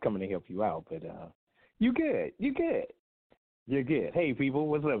was coming to help you out, but you good. You're good. Hey, people,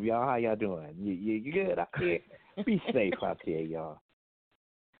 what's up, y'all? How y'all doing? You good out there? Be safe out there, y'all.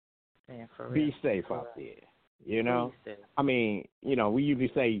 Man, for real. Be safe out there. You know? I mean, we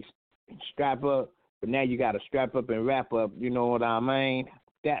usually say strap up, but now you got to strap up and wrap up. You know what I mean?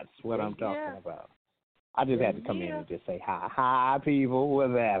 That's what I'm talking about. I just had to come in and just say hi, people.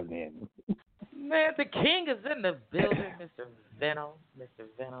 What's happening? Man, the King is in the building, Mr. Venom.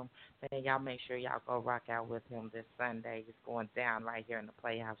 Man, y'all make sure y'all go rock out with him this Sunday. It's going down right here in the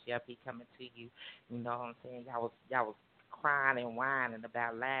Playhouse. Yep, he coming to you. You know what I'm saying? Y'all was crying and whining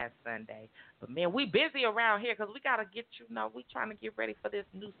about last Sunday. But, man, we busy around here because we got to get, we trying to get ready for this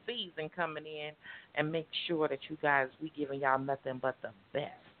new season coming in and make sure that you guys, we giving y'all nothing but the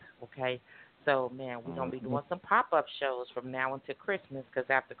best, okay? So, man, we're going to be doing some pop-up shows from now until Christmas because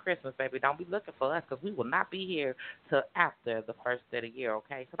after Christmas, baby, don't be looking for us because we will not be here till after the first of the year,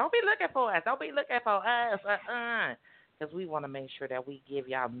 okay? So don't be looking for us. Don't be looking for us, because we want to make sure that we give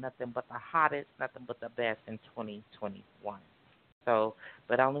y'all nothing but the hottest, nothing but the best in 2021. So,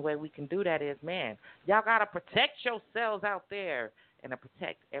 but the only way we can do that is, man, y'all got to protect yourselves out there and to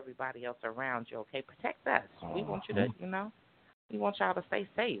protect everybody else around you, okay? Protect us. We want you to, we want y'all to stay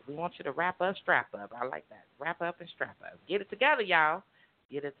safe. We want you to wrap up, strap up. I like that. Wrap up and strap up. Get it together, y'all.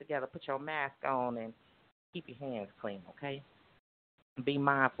 Get it together. Put your mask on and keep your hands clean, okay? Be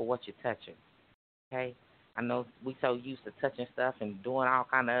mindful what you're touching, okay? I know we so used to touching stuff and doing all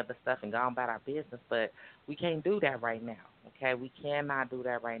kind of other stuff and going about our business, but we can't do that right now, okay? We cannot do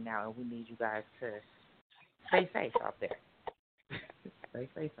that right now, and we need you guys to stay safe out there. Stay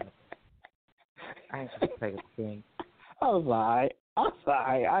safe out there. I ain't supposed to take a thing. I'm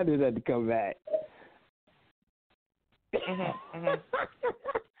sorry. I just had to come back.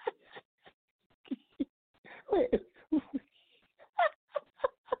 Wait.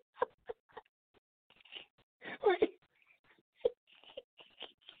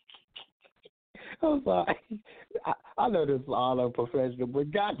 I'm sorry. I know this is all unprofessional,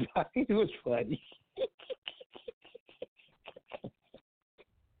 but God, it was funny.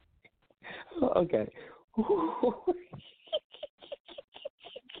 Okay.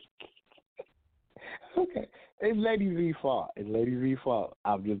 Okay. It's Lady V's fault.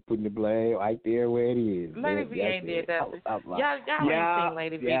 I'm just putting the blame right there where it is. Lady V ain't did nothing. Y'all ain't seen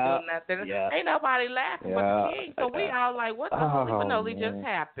Lady V do nothing. Ain't nobody laughing but the king. So we all like, what the holy cannoli just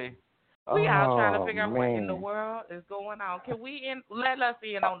happened? We all trying to figure out what in the world is going on. Can we let us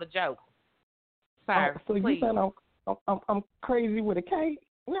in on the joke? Sir, so please. You said I'm crazy with a K?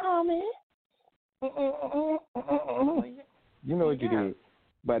 No, man. You know what you did.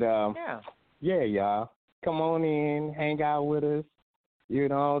 But, yeah, y'all. Come on in, hang out with us.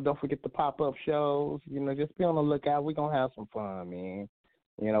 Don't forget the pop-up shows. Just be on the lookout. We're going to have some fun, man.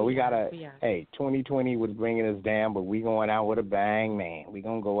 We got to, hey, 2020 was bringing us down, but we going out with a bang, man. We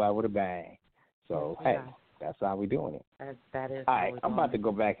going to go out with a bang. So, hey, that's how we doing it. That is all right, I'm about to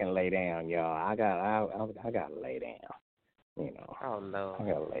go back and lay down, y'all. I got to lay down. Oh, Lord. I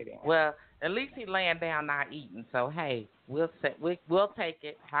got to lay down. Well, at least he laying down not eating. So, hey, we'll take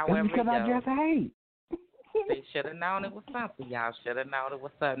it however because it goes. I just ate. They should have known it was something. Y'all should have known it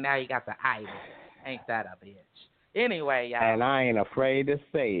was something. Now you got the itis. Ain't that a bitch? Anyway, y'all. And I ain't afraid to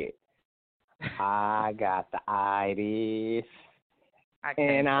say it. I got the itis. I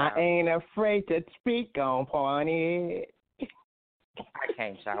ain't afraid to speak on it. I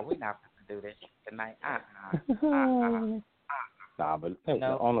can't, y'all. We're not going to do this tonight. Nah, but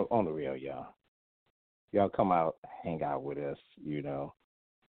on the real, y'all come out, hang out with us.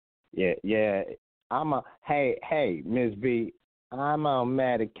 Yeah. Hey, Miss B, I'm on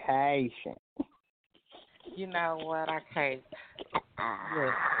medication. You know what? I can't.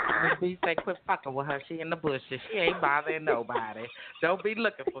 Look, Miss B say quit fucking with her. She in the bushes. She ain't bothering nobody. Don't be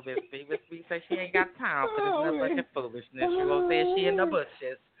looking for Miss B. Miss B say she ain't got time for this motherfucking foolishness. You gonna say she in the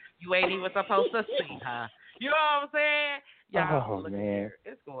bushes. You ain't even supposed to see her. You know what I'm saying? Y'all, look here.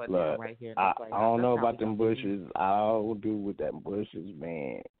 It's going down right here. I don't know about them bushes. I'll do with them bushes,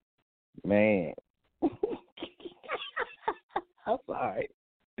 man. I'm sorry.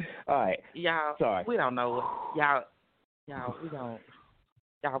 All right. Y'all, sorry. We don't know what. Y'all, we don't.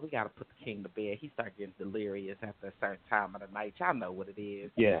 Y'all, we got to put the king to bed. He start getting delirious after a certain time of the night. Y'all know what it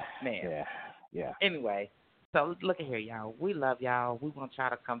is. Yeah. Man. Yeah. Anyway, so look at here, y'all. We love y'all. We want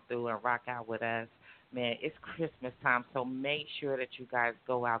y'all to come through and rock out with us. Man, it's Christmas time, so make sure that you guys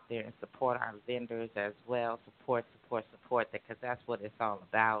go out there and support our vendors as well. Support, because that's what it's all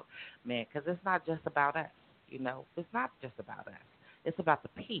about, man, because it's not just about us, It's not just about us. It's about the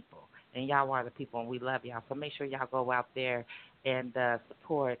people, and y'all are the people, and we love y'all. So make sure y'all go out there and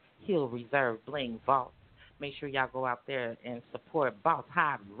support Hill Reserve Bling Vault. Make sure y'all go out there and support Boss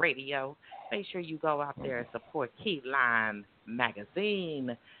Hive Radio. Make sure you go out there and support Keyline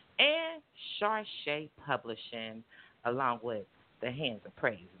Magazine and Charche Publishing, along with the Hands of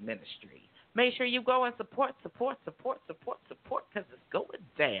Praise Ministry. Make sure you go and support, because it's going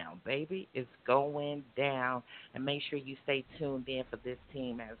down, baby. It's going down. And make sure you stay tuned in for this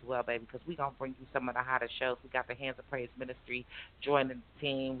team as well, baby, because we're going to bring you some of the hottest shows. We got the Hands of Praise Ministry joining the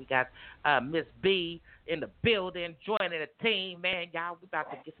team. We got Miss B in the building joining the team. Man, y'all, we about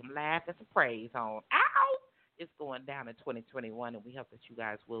to get some laugh and some praise on. Ow! It's going down in 2021, and we hope that you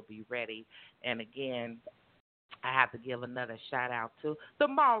guys will be ready. And again, I have to give another shout-out to the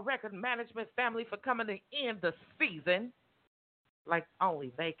Mall Record Management family for coming to end the season like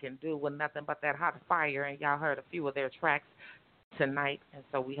only they can do with nothing but that hot fire. And y'all heard a few of their tracks tonight. And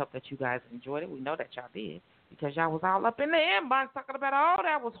so we hope that you guys enjoyed it. We know that y'all did because y'all was all up in the inbox talking about, oh,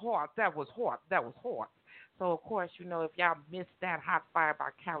 that was hot. So, of course, if y'all missed that Hot Fire by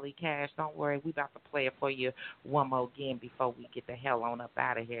Cali Cash, don't worry. We about to play it for you one more again before we get the hell on up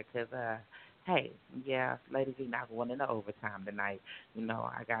out of here because, hey, yeah, Lady V not going into overtime tonight. You know,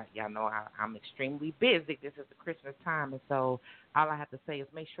 y'all know I'm extremely busy. This is the Christmas time, and so all I have to say is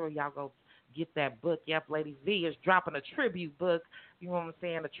make sure y'all go get that book. Yep, Lady V is dropping a tribute book. You know what I'm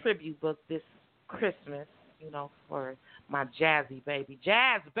saying? A tribute book this Christmas, you know, for my Jazzy baby.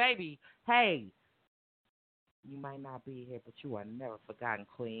 Jazz baby, hey, you might not be here, but you are never forgotten,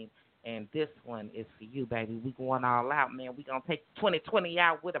 Queen. And this one is for you, baby. We going all out, man. We going to take 2020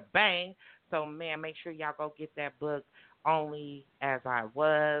 out with a bang. So, man, make sure y'all go get that book, Only As I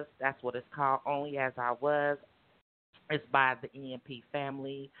Was. That's what it's called, Only As I Was. It's by the EMP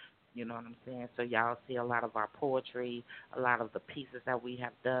family. You know what I'm saying? So y'all see a lot of our poetry, a lot of the pieces that we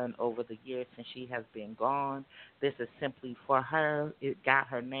have done over the years since she has been gone. This is simply for her. It got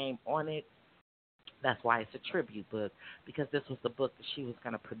her name on it. That's why it's a tribute book, because this was the book that she was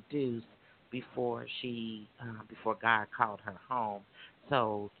going to produce before before God called her home.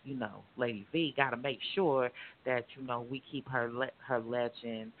 So, you know, Lady V got to make sure that, you know, we keep her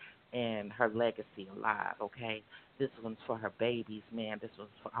legend and her legacy alive, okay? This one's for her babies, man. This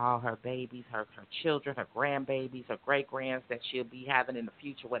one's for all her babies, her children, her grandbabies, her great-grands that she'll be having in the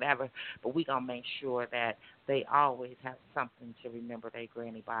future, whatever. But we're going to make sure that they always have something to remember their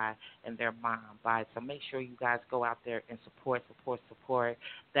granny by and their mom by. So make sure you guys go out there and support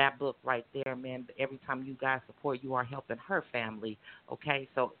that book right there, man. Every time you guys support, you are helping her family, okay?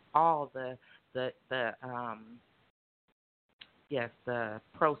 So all the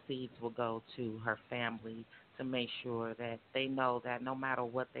proceeds will go to her family to make sure that they know that no matter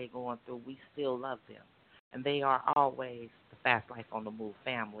what they're going through, we still love them. And they are always the Fast Life on the Move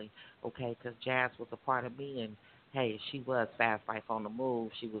family, okay? Because Jazz was a part of me, and, hey, she was Fast Life on the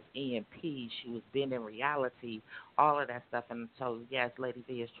Move. She was EMP. She was Bending Reality, all of that stuff. And so, yes, Lady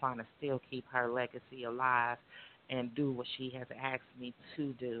V is trying to still keep her legacy alive and do what she has asked me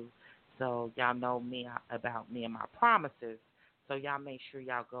to do. So y'all know me about me and my promises. So y'all make sure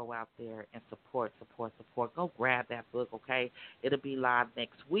y'all go out there and support. Go grab that book, okay? It'll be live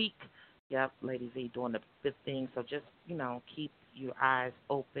next week. Yep, Lady V doing the big thing. So just, you know, keep your eyes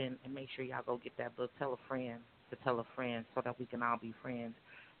open and make sure y'all go get that book. Tell a friend to tell a friend so that we can all be friends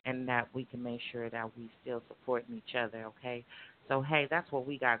and that we can make sure that we still supporting each other, okay? So, hey, that's what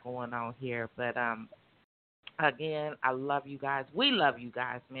we got going on here. But, again, I love you guys. We love you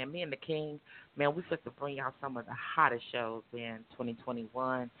guys, man. Me and the King, man, we fit to bring y'all some of the hottest shows in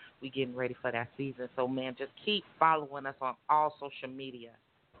 2021. We getting ready for that season. So, man, just keep following us on all social media.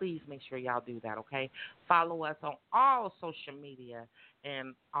 Please make sure y'all do that, okay? Follow us on all social media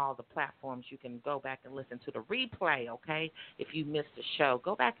and all the platforms. You can go back and listen to the replay, okay? If you missed the show,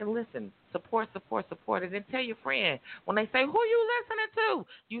 go back and listen. Support it, and tell your friend. When they say, who you listening to?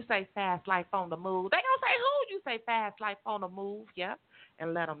 You say Fast Life on the Move. They don't say who. You say Fast Life on the Move, yep,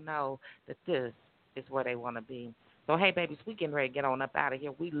 and let them know that this is where they want to be. So, hey, babies, we getting ready to get on up out of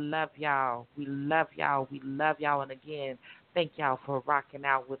here. We love y'all. We love y'all. We love y'all. And, again, thank y'all for rocking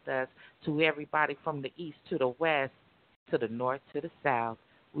out with us. To everybody from the east to the west, to the north to the south,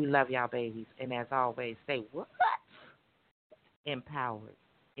 we love y'all, babies. And as always, stay what? Empowered,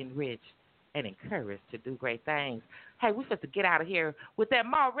 enriched, and encouraged to do great things. Hey, we supposed to get out of here with that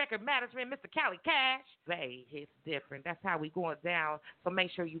mall record management, Mr. Cali Cash. Hey, it's different. That's how we going down. So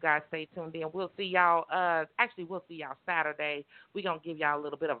make sure you guys stay tuned in. We'll see y'all. We'll see y'all Saturday. We're going to give y'all a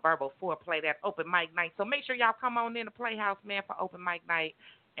little bit of verbal foreplay, that open mic night. So make sure y'all come on in the Playhouse, man, for open mic night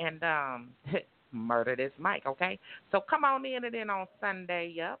and murder this mic, okay? So come on in, and then on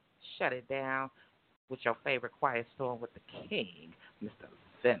Sunday, shut it down with your favorite Quiet Storm with the King, Mr.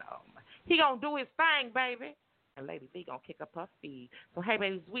 Venom. He going to do his thing, baby. And Lady V going to kick up her feet. So, hey,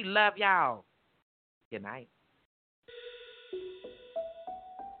 babies, we love y'all. Good night.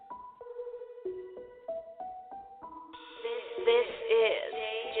 This is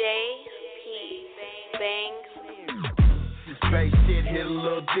J.P. Banks. This bass shit hit a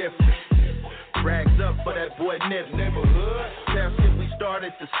little different. Rags up for that boy neighborhood. Tell shit we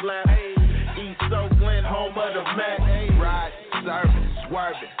started to slap. East Oakland, home of the Mac. Ride, serving,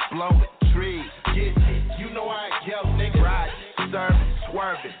 swerving, blowing trees. Get it, you know I ain't help, nigga. Ride, serving,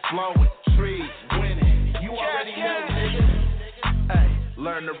 swerving, blowing trees. Winning, you already know, nigga. Hey,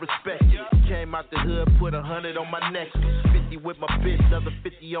 learn to respect it. Came out the hood, put 100 on my necklace. 50 with my bitch, another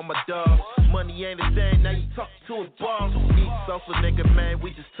 50 on my dog. Money ain't a thing, now you talk to a boss. East Oakland, nigga, man,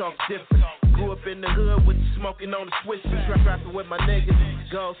 we just talk different. Grew up in the hood with the smoking on the switch. Trapping with my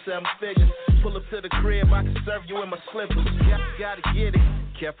niggas, go 7 figures. Pull up to the crib, I can serve you in my slippers. Gotta get it,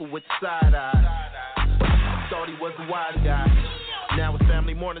 careful with the side eye. Thought he was a wise guy. Now it's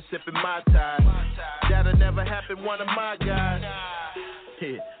family morning sipping my tie. That'll never happen, one of my guys.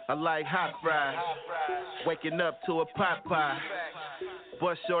 Yeah, I like hot fries. Waking up to a pot pie.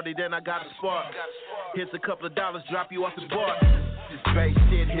 Bust shorty, then I got a spark. Here's a couple of dollars, drop you off the bar. This bass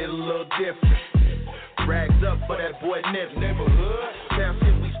shit hit a little different. Rags up for that boy neighborhood. Town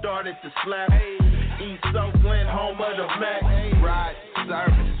shit we started to slap. East Oakland, home of the Mac. Ride,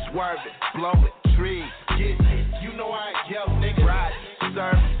 service, swerve it, blow it, trees, get it. You know I ain't yo, nigga. Ride,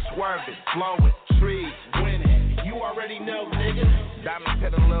 serve it, swerve it, blow it, trees, win it. You already know, nigga. Diamonds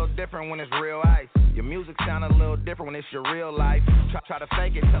hit a little different when it's real ice. Your music sound a little different when it's your real life. Try to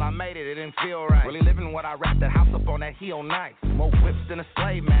fake it till I made it, it didn't feel right. Really living what I rap, that house up on that heel nice. More whips than a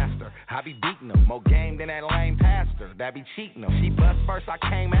slave master, I be beating them. More game than that lame pastor, that be cheating them. She bust first, I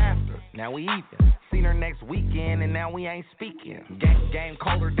came after, now we even. Seen her next weekend and now we ain't speaking. Game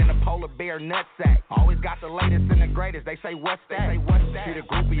colder than a polar bear nutsack. Always got the latest and the greatest, they say what's that? Treat a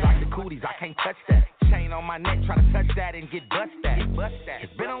groupie like the cooties, I can't touch that. Chain on my neck, try to touch that and get bust that.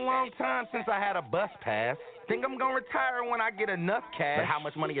 It's been a long time since I had a bus pass. Think I'm gonna retire when I get enough cash. But how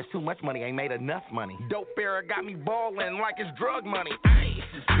much money is too much money? Ain't made enough money. Dope era got me ballin' like it's drug money.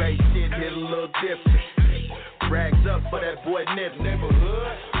 This bass shit hit a little different. Rags up for that boy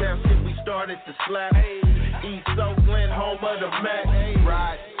neighborhood. Town shit we started to slap. East Oakland, home of the Mac.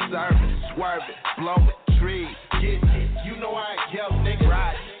 Ride, service, swerve it, blow it, trees, get it. You know I ain't yo, nigga.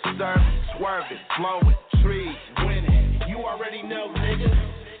 Ride, serve it, swerve it, blow it, trees, win it. You already know,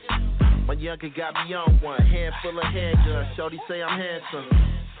 nigga. My youngin' got me on one, handful of handguns. Shorty say I'm handsome.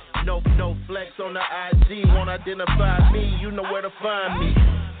 No flex on the IG, won't identify me. You know where to find me.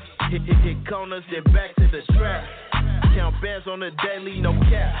 Hit corners, then back to the trap. Count bands on the daily, no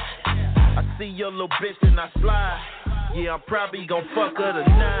cap. I see your little bitch and I slide. Yeah, I'm probably gon' fuck her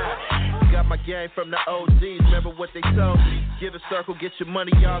tonight. Got my game from the OGs, remember what they told me. Get a circle, get your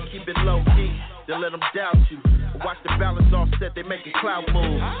money, y'all keep it low key. Then let them doubt you. Watch the balance offset, they make a clout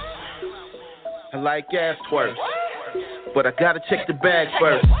move. I like ass twerks, but I gotta check the bag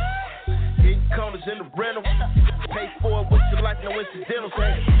first. Hitting corners in the rental, pay for it with your life, no incidentals.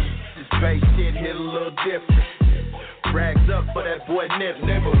 This bass shit hit a little different. Rags up for that boy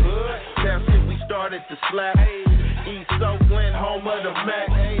neighborhood. Town shit we started to slap. East Oakland, home of the Mac.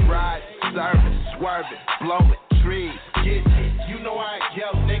 Ride, service, swerve it, blow it, trees, get it. You know I ain't yo,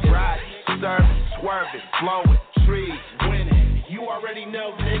 nigga. Ride, service, swerve it, blow it, trees, win it. You already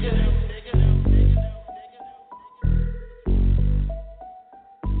know, nigga.